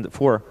of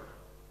 4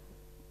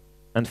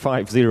 and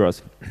 5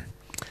 zeros.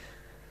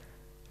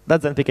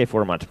 That's the NPK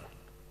format.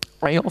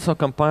 I also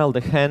compiled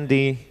a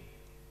handy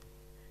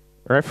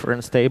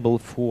reference table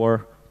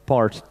for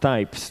part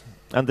types.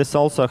 And this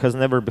also has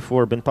never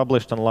before been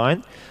published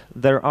online.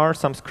 There are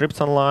some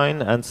scripts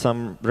online and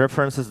some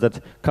references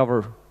that cover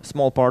a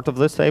small part of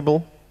this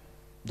table,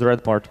 the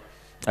red part,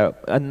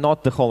 and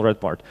not the whole red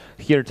part.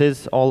 Here it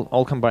is,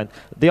 all combined.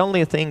 The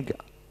only thing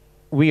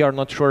we are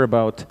not sure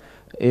about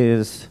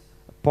is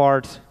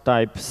part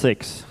type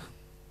 6,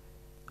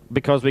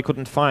 because we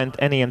couldn't find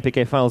any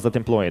NPK files that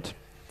employ it.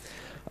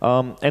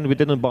 And we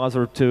didn't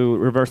bother to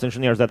reverse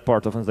engineer that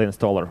part of the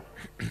installer.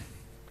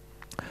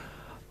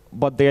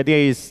 But the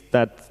idea is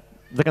that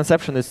the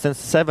conception is, since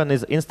 7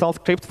 is install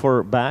script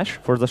for bash,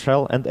 for the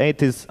shell, and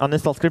 8 is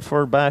uninstall script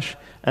for bash,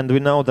 and we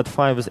know that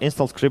 5 is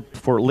install script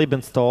for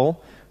libinstall,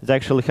 they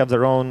actually have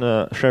their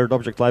own shared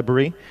object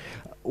library.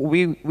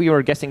 We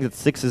were guessing that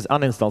 6 is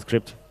uninstall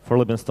script for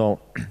libinstall.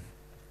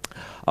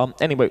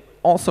 Anyway,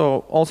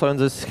 also in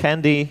this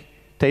handy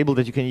table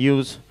that you can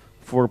use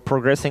for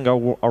progressing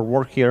our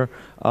work here,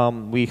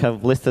 we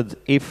have listed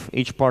if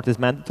each part is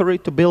mandatory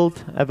to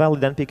build a valid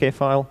NPK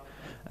file,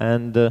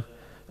 and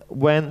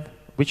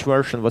which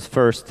version was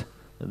first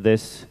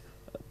this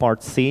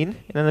part seen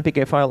in an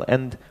NPK file,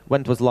 and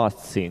when it was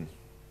last seen.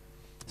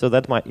 So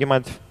you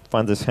might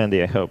find this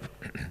handy, I hope.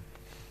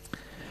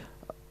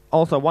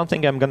 Also, one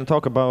thing I'm going to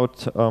talk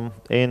about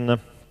in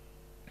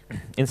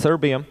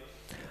Serbia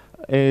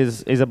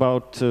is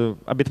about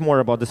a bit more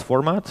about this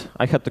format.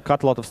 I had to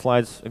cut a lot of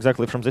slides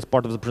exactly from this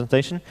part of the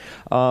presentation.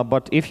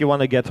 But if you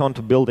want to get on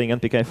to building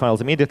NPK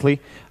files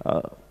immediately,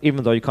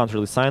 even though you can't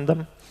really sign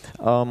them,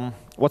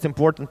 what's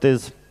important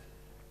is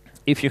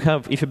if you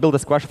build a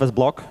SHA2017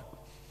 block,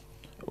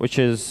 which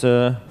is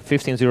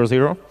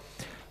 1500,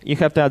 you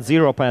have to add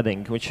 0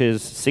 padding, which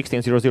is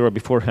 1600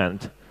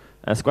 beforehand.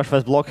 A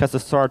SHA2017 block has to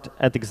start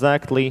at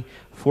exactly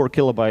 4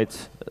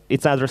 kilobytes.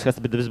 Its address has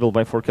to be divisible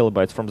by 4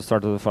 kilobytes from the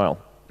start of the file.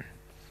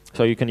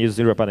 So you can use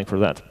 0 padding for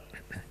that.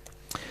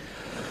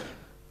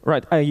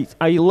 Right,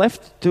 I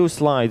left 2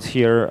 slides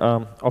here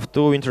of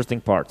 2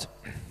 interesting parts.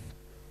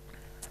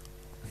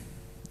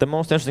 The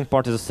most interesting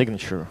part is the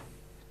signature,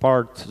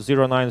 part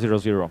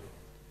 0900.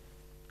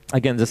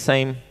 Again, the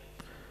same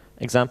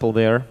example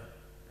there.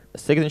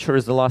 Signature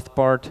is the last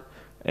part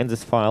in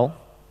this file.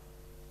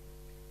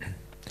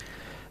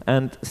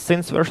 And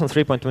since version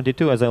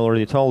 3.22, as I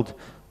already told,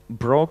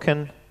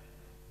 broken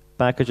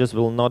packages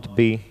will not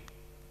be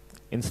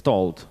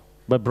installed.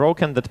 By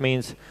broken, that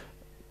means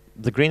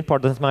the green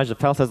part doesn't match, the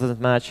file size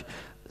doesn't match,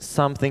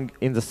 something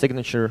in the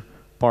signature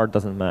part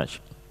doesn't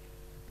match.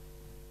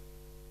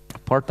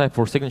 Part type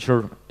for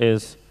signature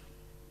is,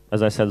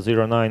 as I said,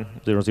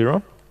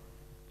 0900.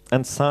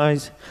 And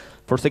size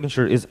for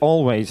signature is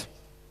always,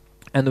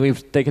 and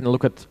we've taken a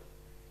look at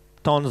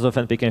tons of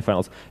NPK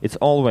files, it's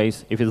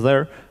always, if it's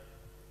there,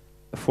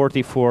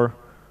 44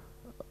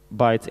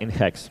 bytes in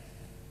hex.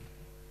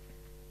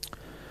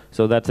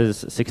 So that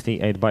is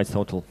 68 bytes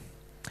total.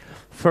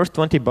 First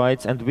 20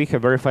 bytes, and we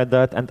have verified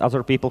that, and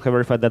other people have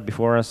verified that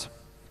before us,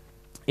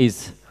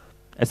 is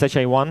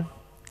SHA1,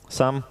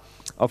 sum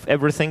of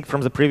everything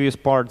from the previous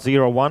part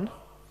 01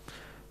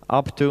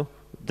 up to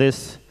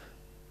this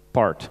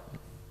part.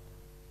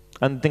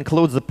 And it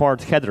includes the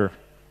part header,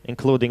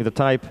 including the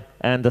type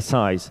and the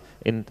size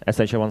in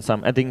SHA1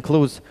 sum. And it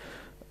includes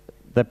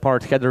the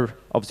part header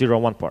of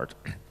 01 part.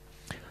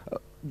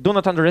 Do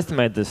not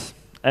underestimate this.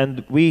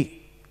 And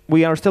we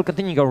are still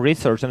continuing our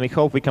research, and we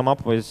hope we come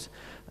up with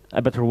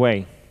a better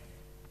way.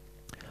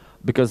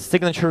 Because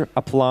signature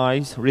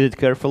applies, read it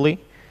carefully,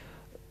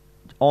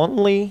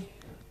 only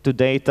to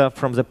data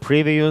from the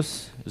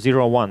previous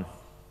 01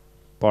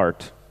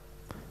 part.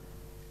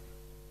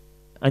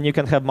 And you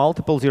can have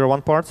multiple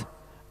 01 parts,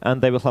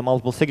 and they will have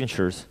multiple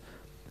signatures.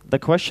 The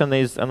question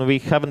is, and we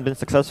haven't been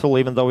successful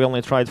even though we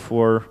only tried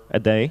for a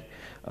day,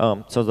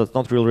 so that's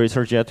not real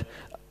research yet,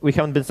 we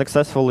haven't been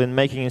successful in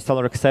making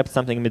installer accept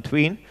something in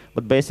between,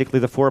 but basically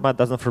the format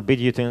doesn't forbid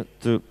you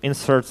to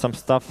insert some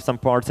stuff, some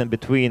parts in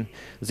between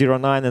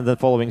 0.9 and then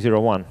following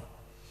 0.1.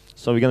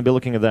 So we're going to be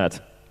looking at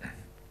that.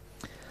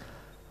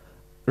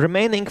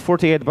 Remaining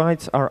 48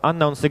 bytes are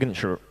unknown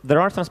signature. There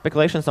are some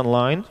speculations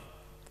online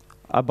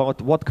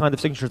about what kind of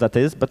signature that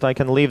is, but I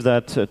can leave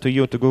that to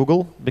you to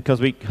Google,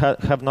 because we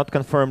have not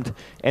confirmed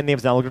any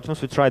of the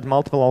algorithms. We tried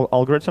multiple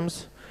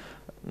algorithms.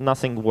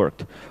 Nothing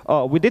worked.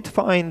 We did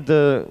find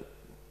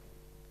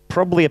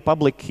probably a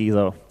public key,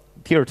 though.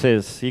 Here it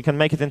is. You can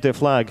make it into a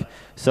flag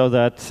so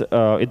that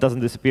it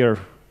doesn't disappear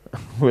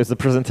with the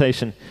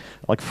presentation,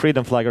 like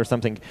freedom flag or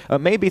something.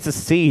 Maybe it's a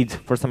seed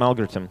for some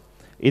algorithm.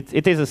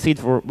 It is a seed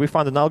for, we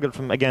found an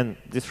algorithm. Again,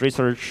 this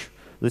research,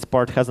 this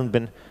part hasn't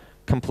been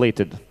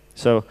completed.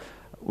 So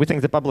we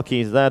think the public key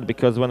is that,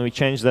 because when we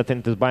change that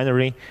into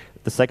binary,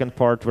 the second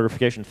part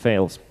verification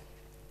fails.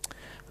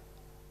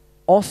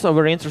 Also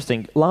very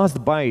interesting, last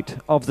byte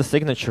of the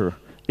signature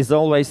is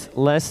always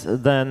less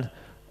than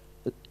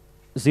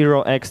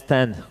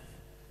 0x10.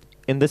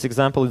 In this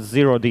example, it's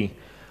 0D.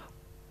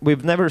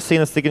 We've never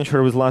seen a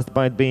signature with last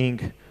byte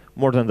being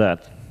more than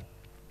that.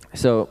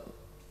 So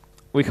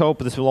we hope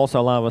this will also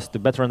allow us to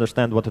better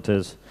understand what it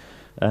is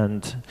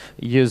and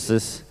use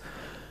this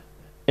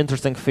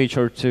interesting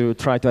feature to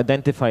try to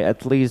identify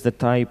at least the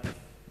type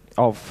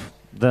of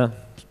the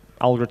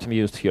algorithm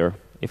used here,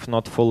 if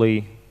not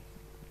fully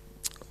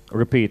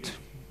repeat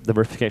the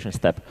verification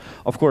step.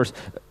 Of course,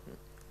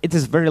 it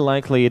is very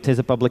likely it is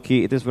a public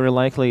key. It is very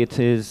likely it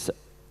is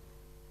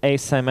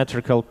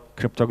asymmetrical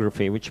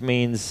cryptography, which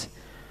means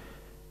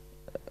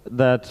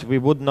that we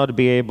would not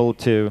be able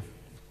to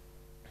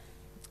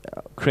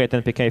create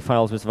NPK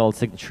files with valid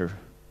signature.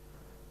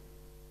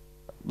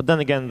 But then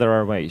again, there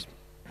are ways,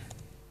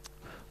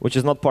 which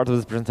is not part of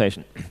this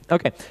presentation.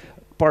 OK,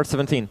 part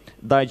 17,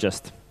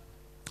 digest.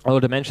 I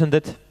already mentioned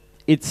it.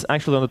 It's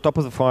actually on the top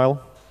of the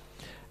file.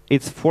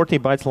 It's 40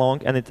 bytes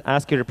long, and it's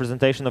ASCII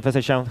representation of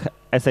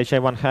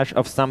SHA1 hash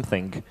of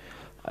something.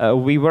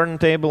 We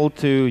weren't able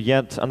to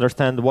yet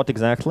understand what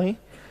exactly,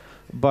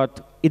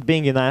 but it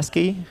being in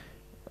ASCII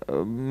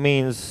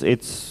means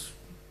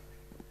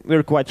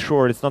we're quite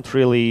sure it's not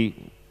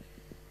really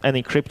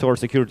any crypto or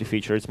security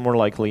feature. It's more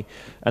likely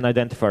an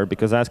identifier,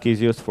 because ASCII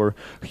is used for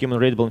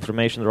human-readable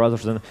information rather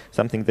than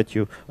something that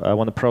you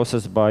want to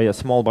process by a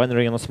small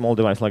binary on a small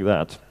device like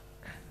that.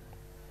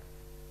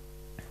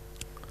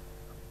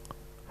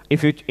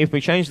 If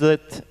we change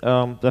that,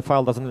 the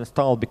file doesn't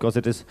install because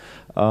it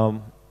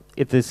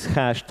is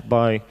hashed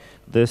by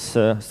this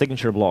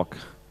signature block.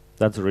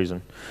 That's the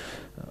reason.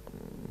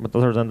 But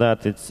other than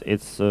that,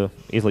 it's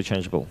easily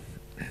changeable.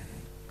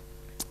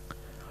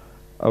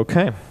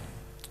 OK.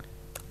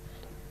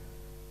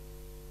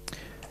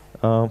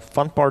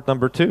 Fun part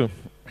number 2.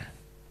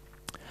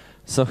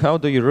 So how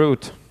do you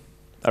root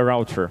a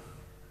router?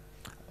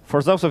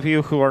 For those of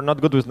you who are not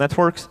good with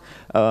networks,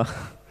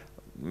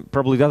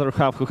 probably the other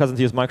half who hasn't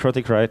used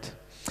MikroTik, right?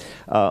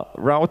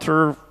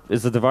 Router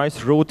is a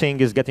device. Routing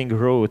is getting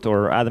root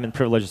or admin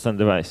privileges on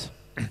the device.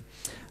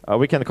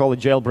 We can call it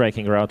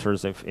jailbreaking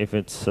routers if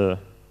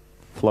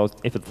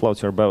it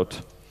floats your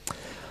boat.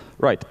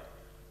 Right.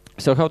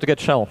 So how to get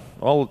shell?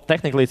 Well,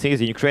 technically it's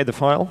easy. You create the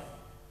file,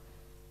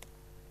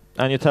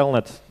 and you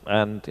telnet,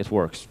 and it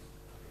works.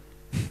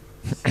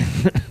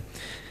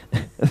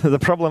 The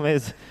problem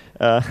is,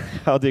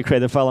 how do you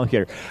create a file on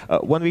here?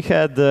 When we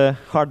had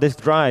hard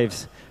disk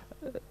drives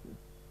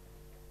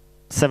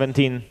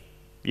 17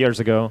 years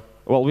ago,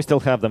 well, we still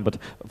have them, but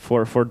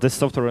for this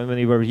software, when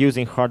we were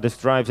using hard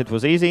disk drives, it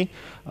was easy.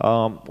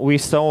 We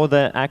saw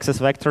the access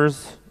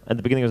vectors at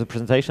the beginning of the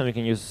presentation. We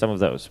can use some of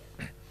those.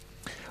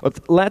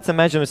 But let's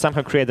imagine we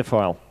somehow create a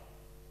file.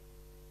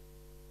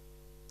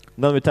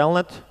 Then we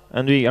telnet,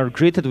 and we are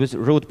greeted with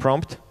root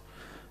prompt.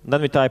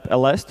 Then we type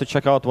ls to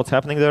check out what's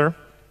happening there.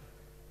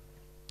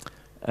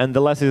 And the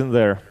ls isn't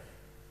there.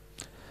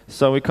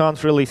 So we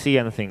can't really see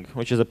anything,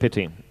 which is a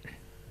pity.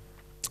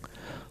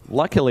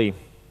 Luckily,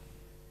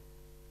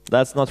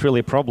 that's not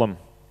really a problem,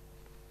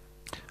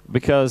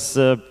 because,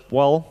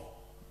 well,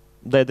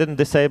 they didn't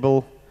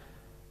disable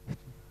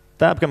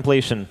tab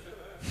completion.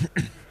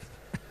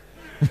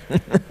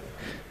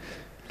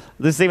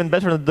 This is even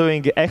better than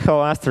doing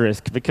echo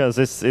asterisk, because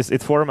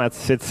it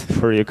formats it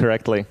for you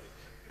correctly.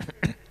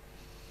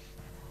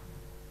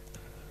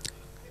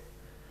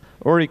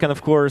 Or you can,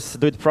 of course,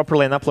 do it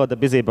properly and upload the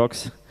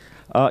busybox.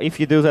 If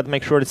you do that,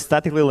 make sure it's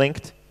statically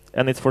linked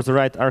and it's for the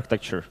right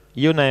architecture.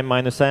 uname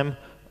 -m,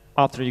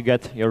 after you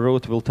get your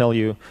root, will tell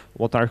you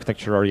what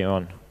architecture are you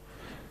on.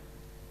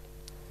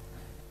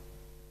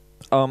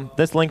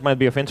 This link might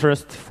be of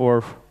interest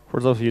for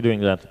those of you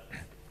doing that.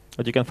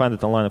 But you can find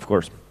it online, of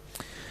course.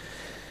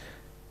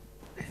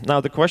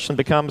 Now the question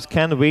becomes,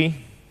 can we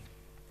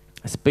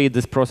speed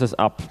this process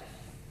up?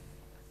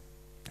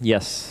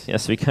 Yes,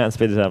 we can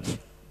speed it up.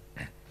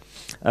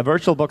 A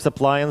VirtualBox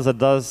appliance that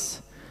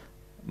does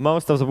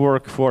most of the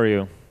work for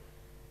you.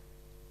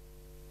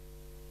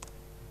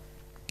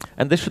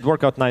 And this should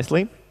work out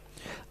nicely.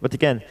 But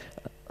again,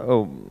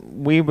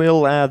 we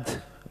will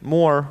add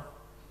more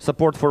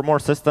support for more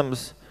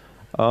systems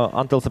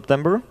until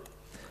September.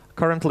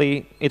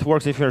 Currently, it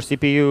works if your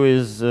CPU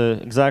is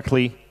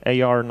exactly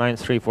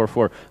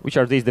AR9344, which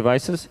are these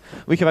devices.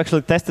 We have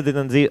actually tested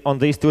it on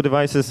these two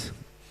devices.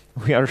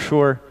 We are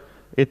sure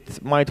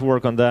it might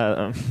work on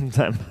them.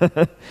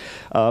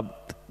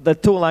 The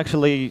tool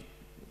actually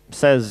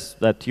says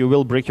that you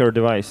will brick your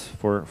device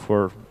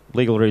for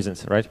legal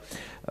reasons, right?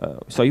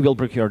 So you will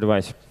brick your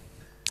device.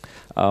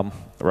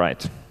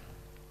 Right.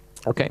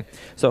 OK,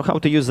 so how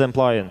to use the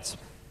appliance?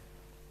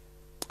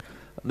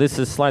 This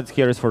slide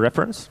here is for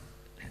reference.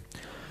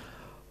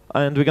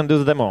 And we can do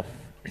the demo.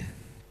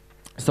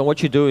 So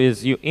what you do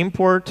is you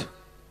import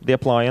the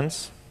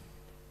appliance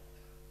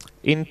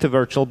into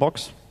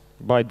VirtualBox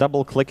by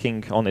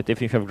double-clicking on it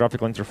if you have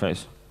graphical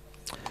interface.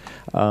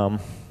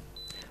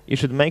 You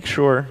should make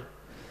sure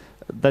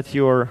that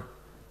your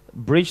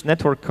bridge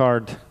network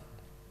card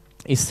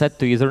is set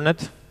to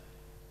Ethernet.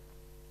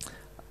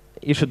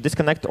 You should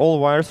disconnect all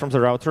wires from the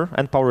router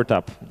and power it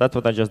up. That's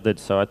what I just did.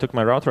 So I took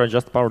my router, I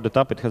just powered it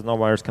up. It has no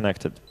wires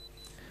connected.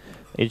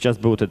 It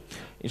just booted.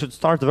 You should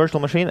start the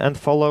virtual machine and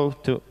follow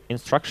to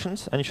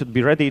instructions, and you should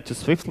be ready to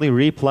swiftly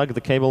replug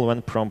the cable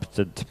when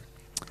prompted.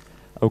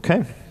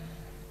 OK.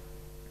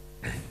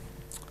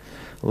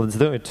 Let's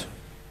do it.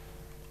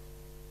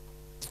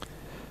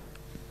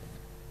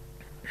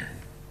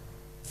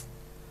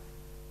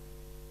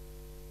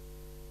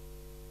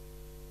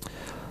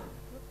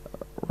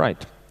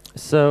 Right.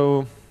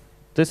 So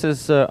this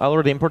is I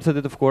already imported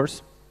it, of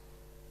course.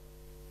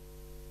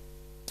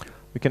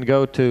 We can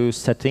go to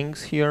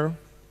settings here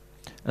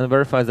and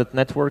verify that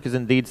network is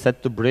indeed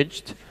set to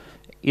bridged.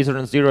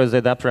 Ethernet 0 is the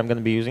adapter I'm going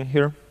to be using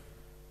here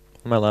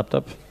on my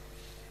laptop.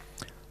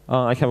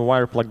 I have a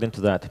wire plugged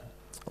into that.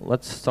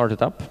 Let's start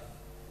it up.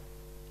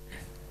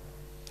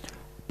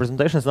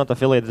 Presentation is not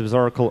affiliated with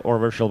Oracle or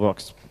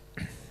VirtualBox.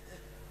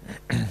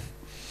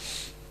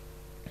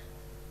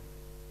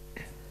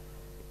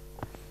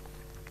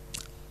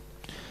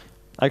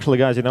 Actually,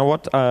 guys, you know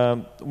what?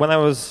 When I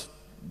was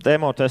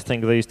demo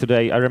testing these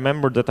today, I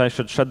remembered that I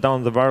should shut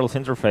down the wireless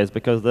interface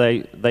because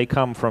they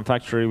come from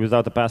factory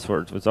without a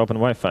password, with open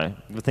Wi-Fi.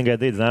 Good thing I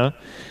did now.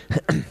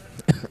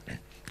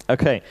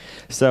 OK,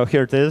 so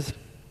here it is.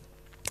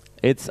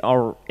 It's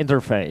our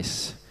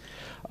interface.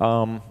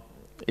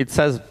 It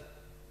says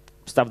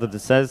stuff that it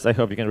says. I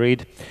hope you can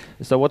read.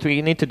 So what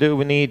we need to do,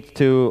 we need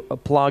to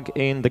plug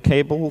in the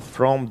cable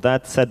from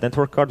that said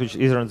network card, which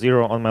is Ethernet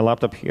 0 on my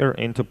laptop here,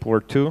 into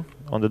port 2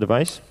 on the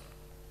device.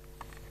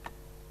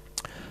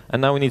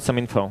 And now we need some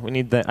info. We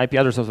need the IP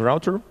address of the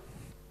router.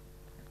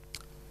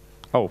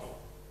 Oh,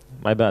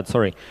 my bad,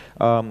 sorry.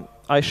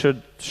 I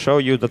should show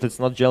you that it's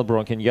not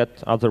jailbroken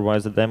yet,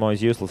 otherwise the demo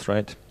is useless,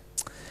 right?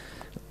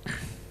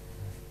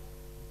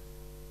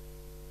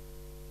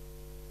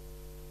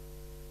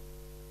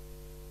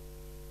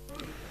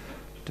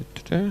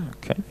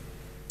 OK.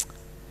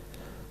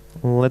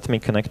 Let me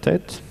connect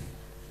it.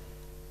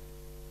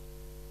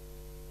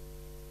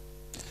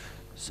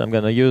 So I'm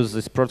going to use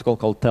this protocol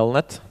called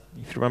Telnet.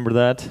 If you remember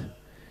that,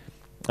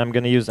 I'm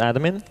going to use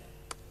admin.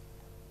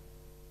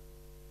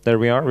 There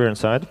we are. We're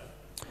inside.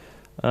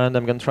 And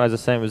I'm going to try the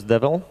same with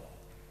Devil.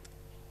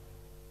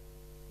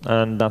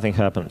 And nothing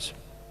happens.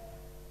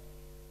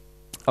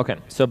 OK,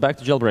 so back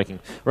to jailbreaking.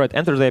 Right,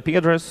 enter the IP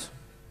address.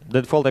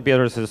 The default IP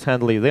address is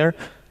handily there.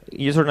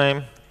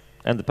 Username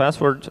and the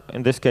password.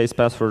 In this case,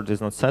 password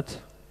is not set.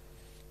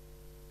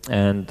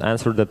 And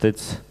answer that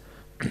it's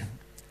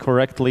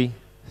correctly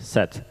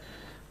set.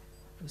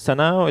 So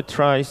now it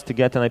tries to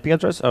get an IP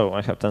address. Oh,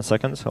 I have 10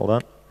 seconds. Hold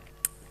on.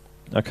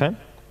 OK.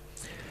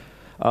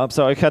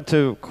 So I had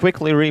to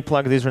quickly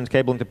replug the Ethernet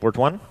cable into port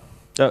 1.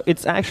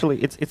 It's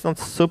actually it's not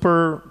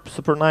super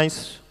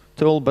nice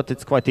tool, but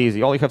it's quite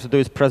easy. All you have to do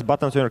is press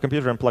buttons on your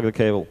computer and plug the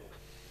cable.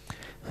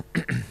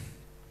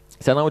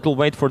 So now it will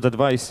wait for the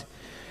device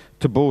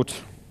to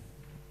boot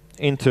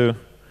into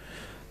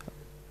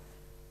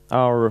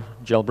our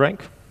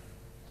jailbreak.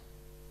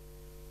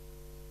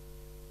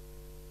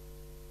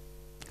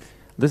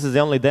 This is the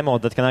only demo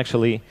that can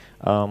actually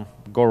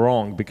go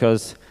wrong,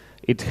 because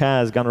it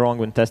has gone wrong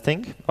when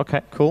testing.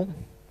 OK, cool.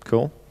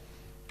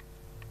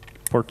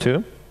 Port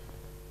 2.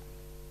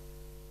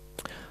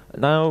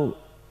 Now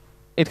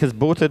it has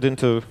booted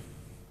into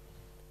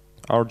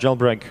our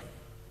jailbreak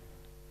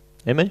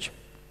image.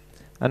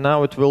 And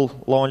now it will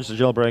launch the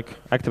jailbreak,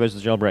 activate the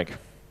jailbreak.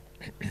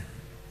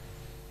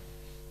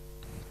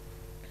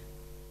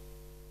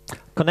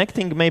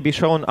 Connecting may be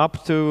shown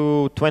up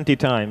to 20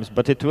 times,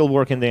 but it will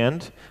work in the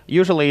end.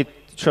 Usually it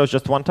shows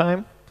just one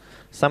time.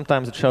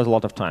 Sometimes it shows a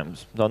lot of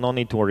times, so no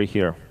need to worry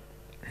here.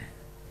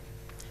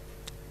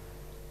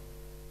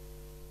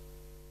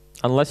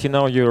 Unless you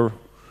know you're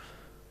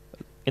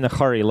in a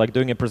hurry, like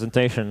doing a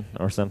presentation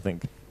or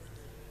something.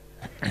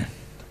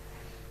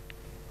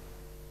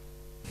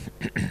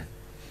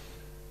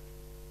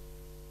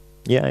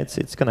 Yeah,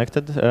 it's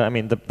connected. I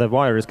mean, the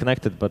wire is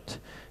connected, but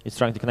it's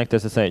trying to connect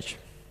SSH.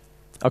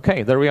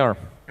 OK, there we are.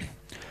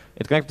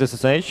 It connected to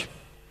SSH.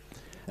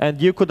 And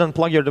you could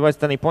unplug your device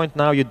at any point.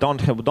 Now you don't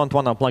want to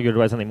unplug your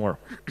device anymore.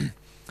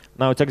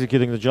 Now it's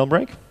executing the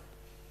jailbreak,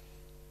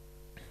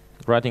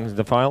 writing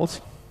the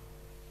files.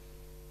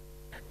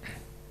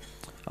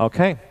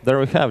 OK, there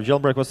we have.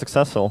 Jailbreak was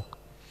successful.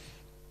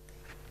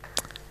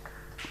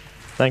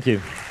 Thank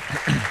you.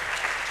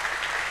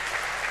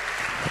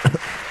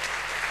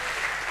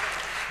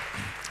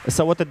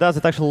 So what it does,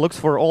 it actually looks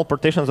for all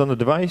partitions on the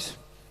device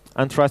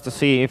and tries to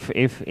see if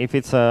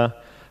it's a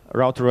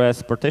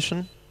RouterOS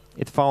partition.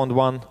 It found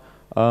one,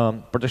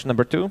 partition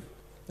number 2,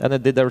 and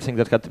it did everything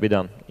that had to be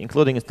done,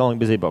 including installing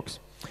BusyBox.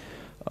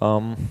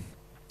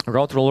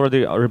 Router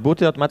already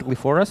rebooted automatically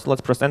for us.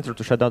 Let's press Enter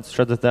to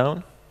shut it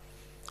down.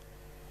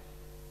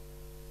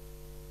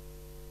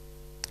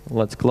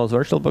 Let's close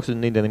VirtualBox. We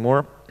don't need any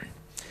more.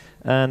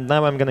 And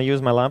now I'm going to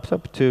use my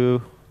laptop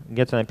to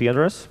get an IP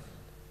address.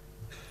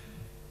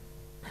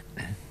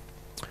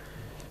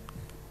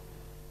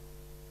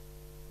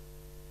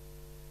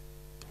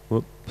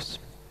 Whoops.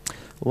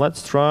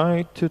 Let's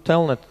try to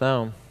telnet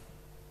now.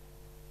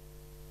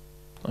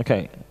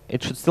 OK,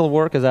 it should still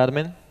work as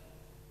admin.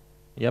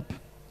 Yep.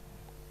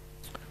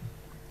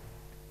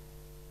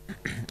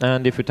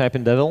 And if we type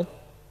in devil,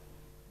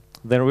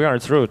 there we are.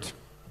 It's root.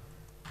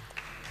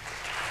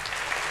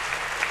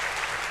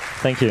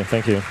 Thank you.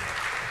 Thank you.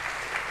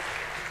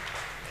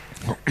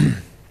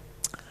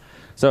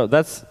 So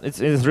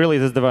it's really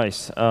this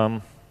device.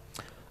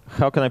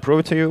 How can I prove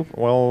it to you?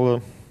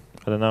 Well,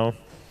 I don't know.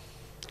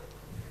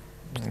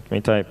 Let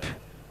me type.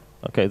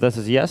 OK, this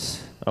is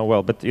yes. Oh,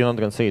 well, but you're not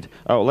going to see it.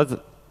 Oh,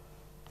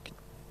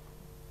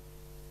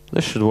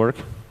 this should work.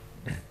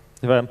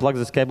 If I unplug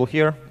this cable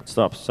here, it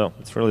stops. So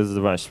it's really this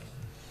device.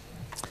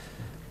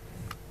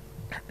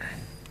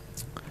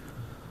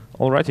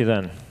 Alrighty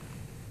then.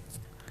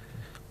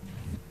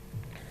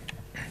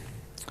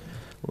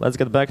 Let's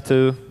get back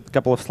to a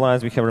couple of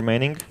slides we have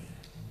remaining.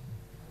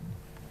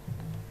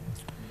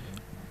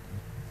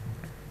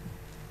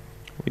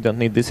 We don't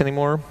need this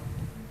anymore.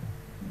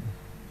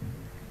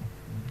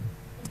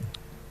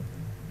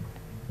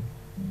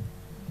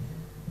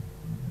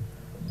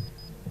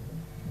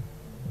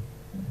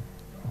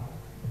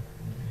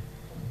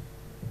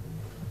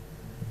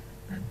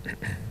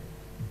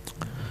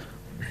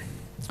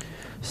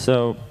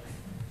 So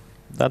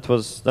that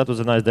was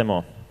a nice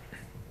demo.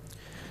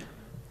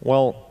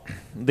 Well,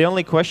 the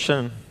only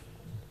question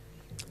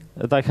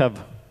that I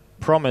have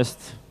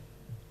promised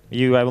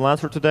you I will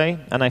answer today,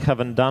 and I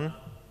haven't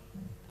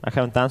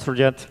answered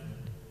yet,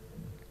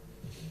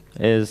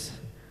 is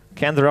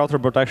can the router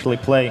bot actually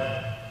play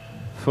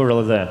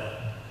FurLSD?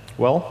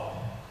 Well,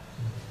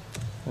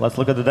 let's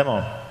look at the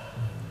demo.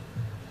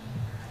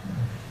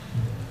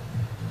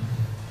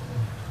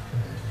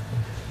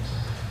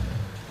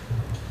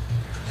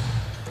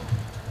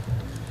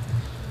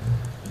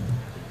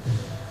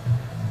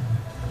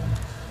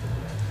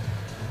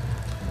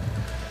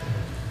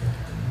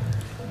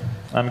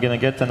 I'm going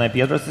to get an IP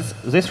address.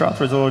 This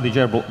router is already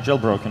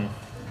jailbroken.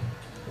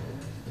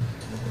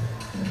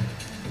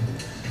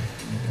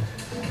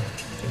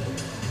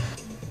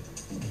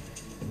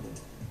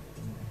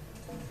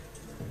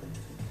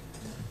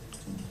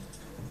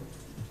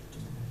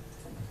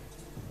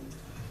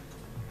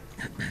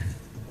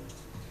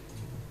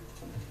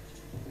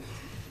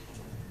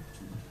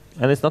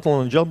 And it's not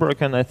only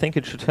jailbroken, I think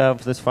it should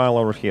have this file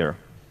over here.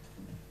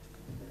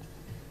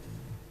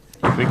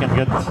 If we can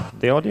get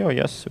the audio,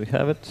 yes, we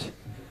have it.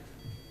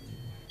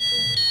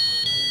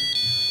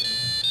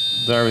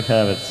 There we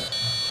have it.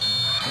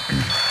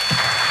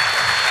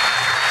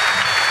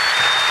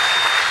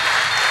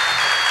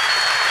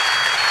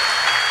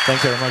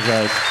 Thank you very much,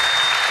 guys.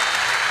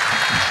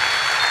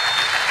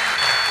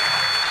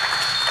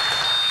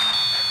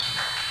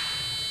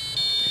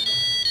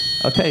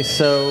 OK,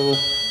 so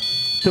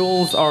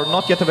tools are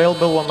not yet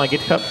available on my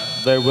GitHub.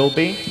 There will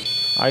be.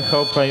 I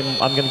hope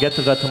I'm going to get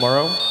to that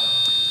tomorrow.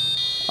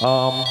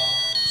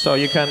 So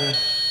you can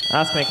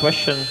ask me a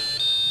question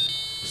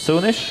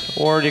soonish,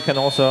 or you can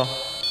also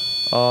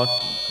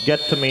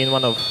get to me in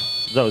one of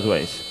those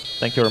ways.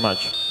 Thank you very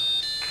much.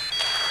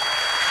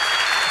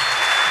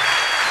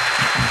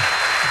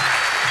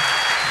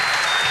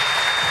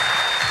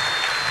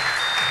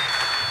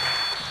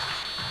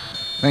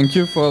 Thank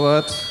you for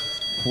that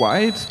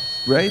quite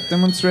great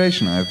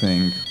demonstration, I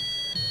think.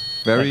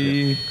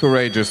 Very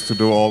courageous to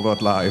do all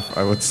that live,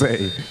 I would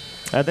say.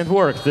 And it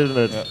worked, didn't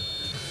it? Yeah.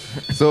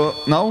 So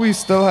now we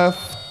still have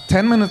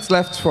 10 minutes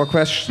left for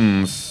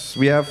questions.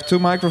 We have 2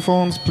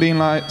 microphones.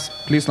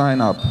 Please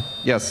line up.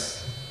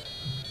 Yes.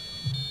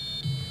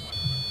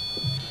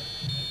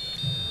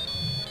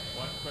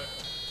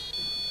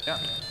 Yeah.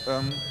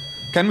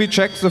 Can we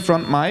check the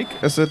front mic?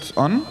 Is it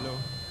on? Hello.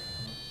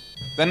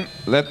 Then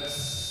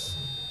let's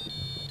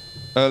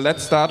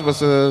start with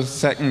the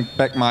second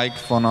back mic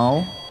for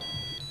now.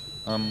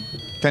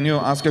 Can you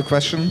ask a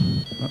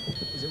question?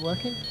 Is it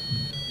working?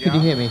 Yeah. Can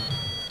you hear me?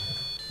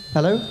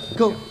 Hello?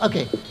 Cool.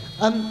 OK.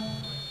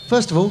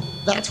 First of all,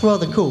 that's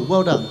rather cool.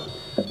 Well done.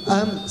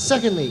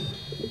 Secondly,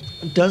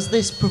 does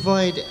this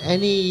provide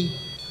any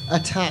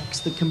attacks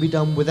that can be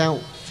done without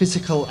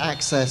physical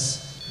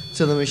access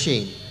to the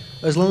machine?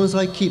 As long as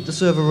I keep the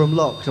server room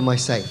locked, am I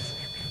safe?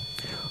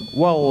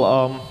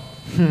 Well,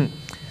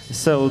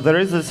 so there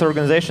is this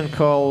organization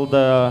called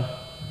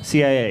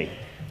CIA,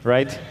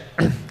 right?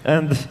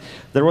 And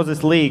there was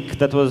this leak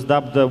that was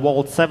dubbed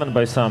Vault 7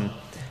 by some.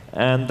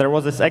 And there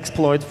was this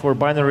exploit for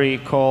binary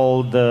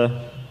called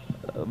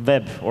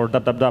web, or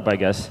dub, I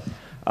guess.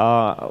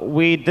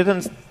 We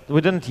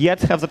didn't yet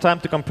have the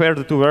time to compare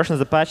the two versions,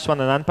 the patched one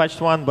and unpatched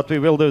one, but we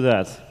will do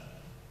that.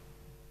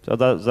 So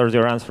there's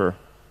your answer.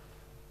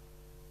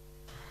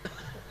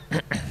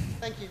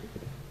 Thank you.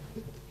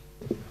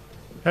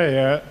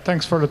 Hey,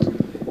 thanks for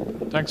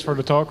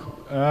the talk.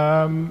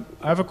 I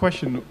have a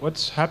question.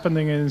 What's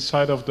happening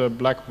inside of the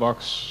black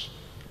box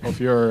of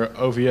your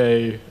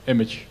OVA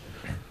image?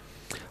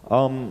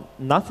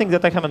 Nothing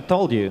that I haven't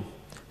told you.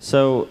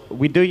 So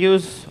we do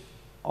use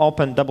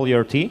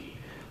OpenWRT.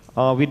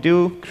 We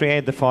do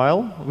create the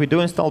file. We do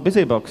install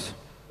BusyBox.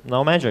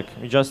 No magic.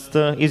 Just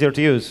easier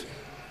to use.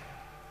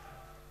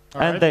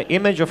 And the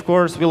image, of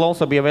course, will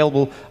also be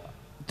available.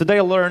 Today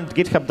I learned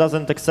GitHub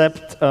doesn't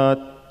accept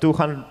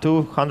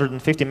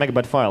 250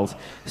 megabyte files.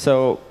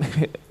 So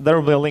there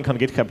will be a link on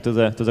GitHub to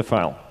the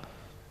file.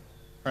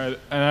 All right.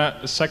 And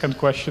a second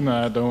question.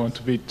 I don't want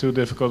to be too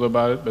difficult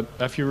about it, but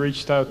have you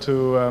reached out to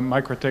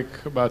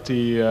MikroTik about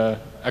the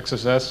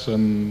XSS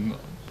and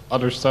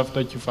other stuff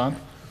that you found?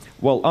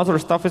 Well, other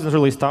stuff isn't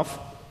really stuff.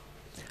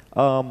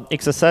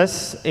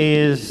 XSS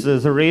is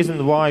the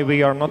reason why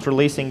we are not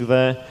releasing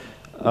the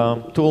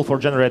tool for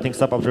generating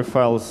subobject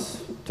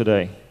files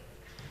today.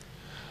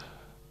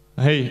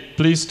 Hey,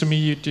 pleased to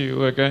meet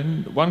you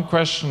again. One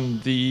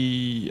question,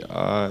 the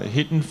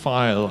hidden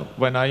file,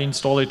 when I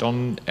install it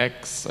on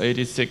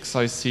x86,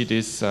 I see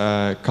this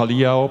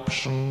Kalia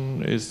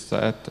option. Is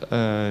that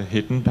a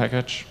hidden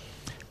package?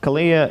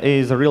 Kalia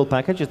is a real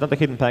package. It's not a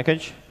hidden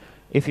package.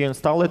 If you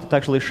install it, it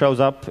actually shows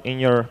up in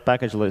your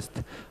package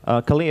list.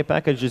 Kalia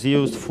package is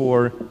used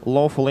for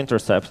lawful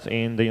intercept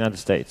in the United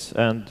States.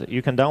 And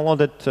you can download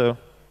it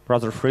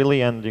rather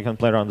freely, and you can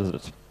play around with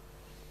it.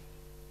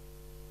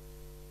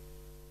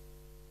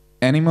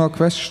 Any more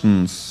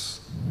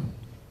questions?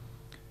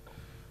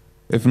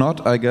 If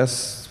not, I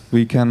guess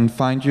we can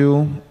find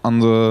you on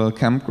the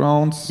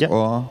campgrounds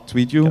or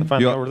tweet you. You can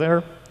find me over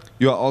there.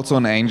 You are also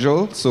an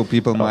angel, so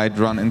people might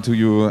run into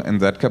you in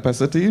that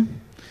capacity.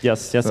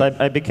 Yes, yes.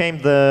 I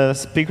became the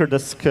speaker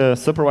desk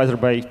supervisor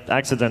by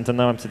accident, and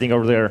now I'm sitting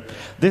over there.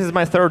 This is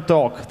my third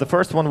talk. The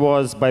first one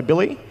was by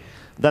Billy.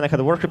 Then I had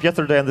a workshop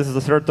yesterday, and this is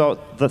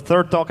the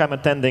third talk I'm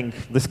attending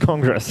this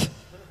Congress.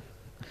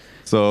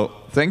 So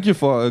thank you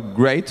for a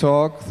great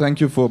talk.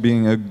 Thank you for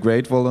being a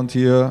great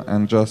volunteer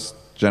and just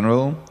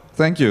general.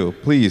 Thank you.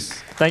 Please.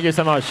 Thank you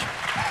so much.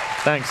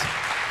 Thanks.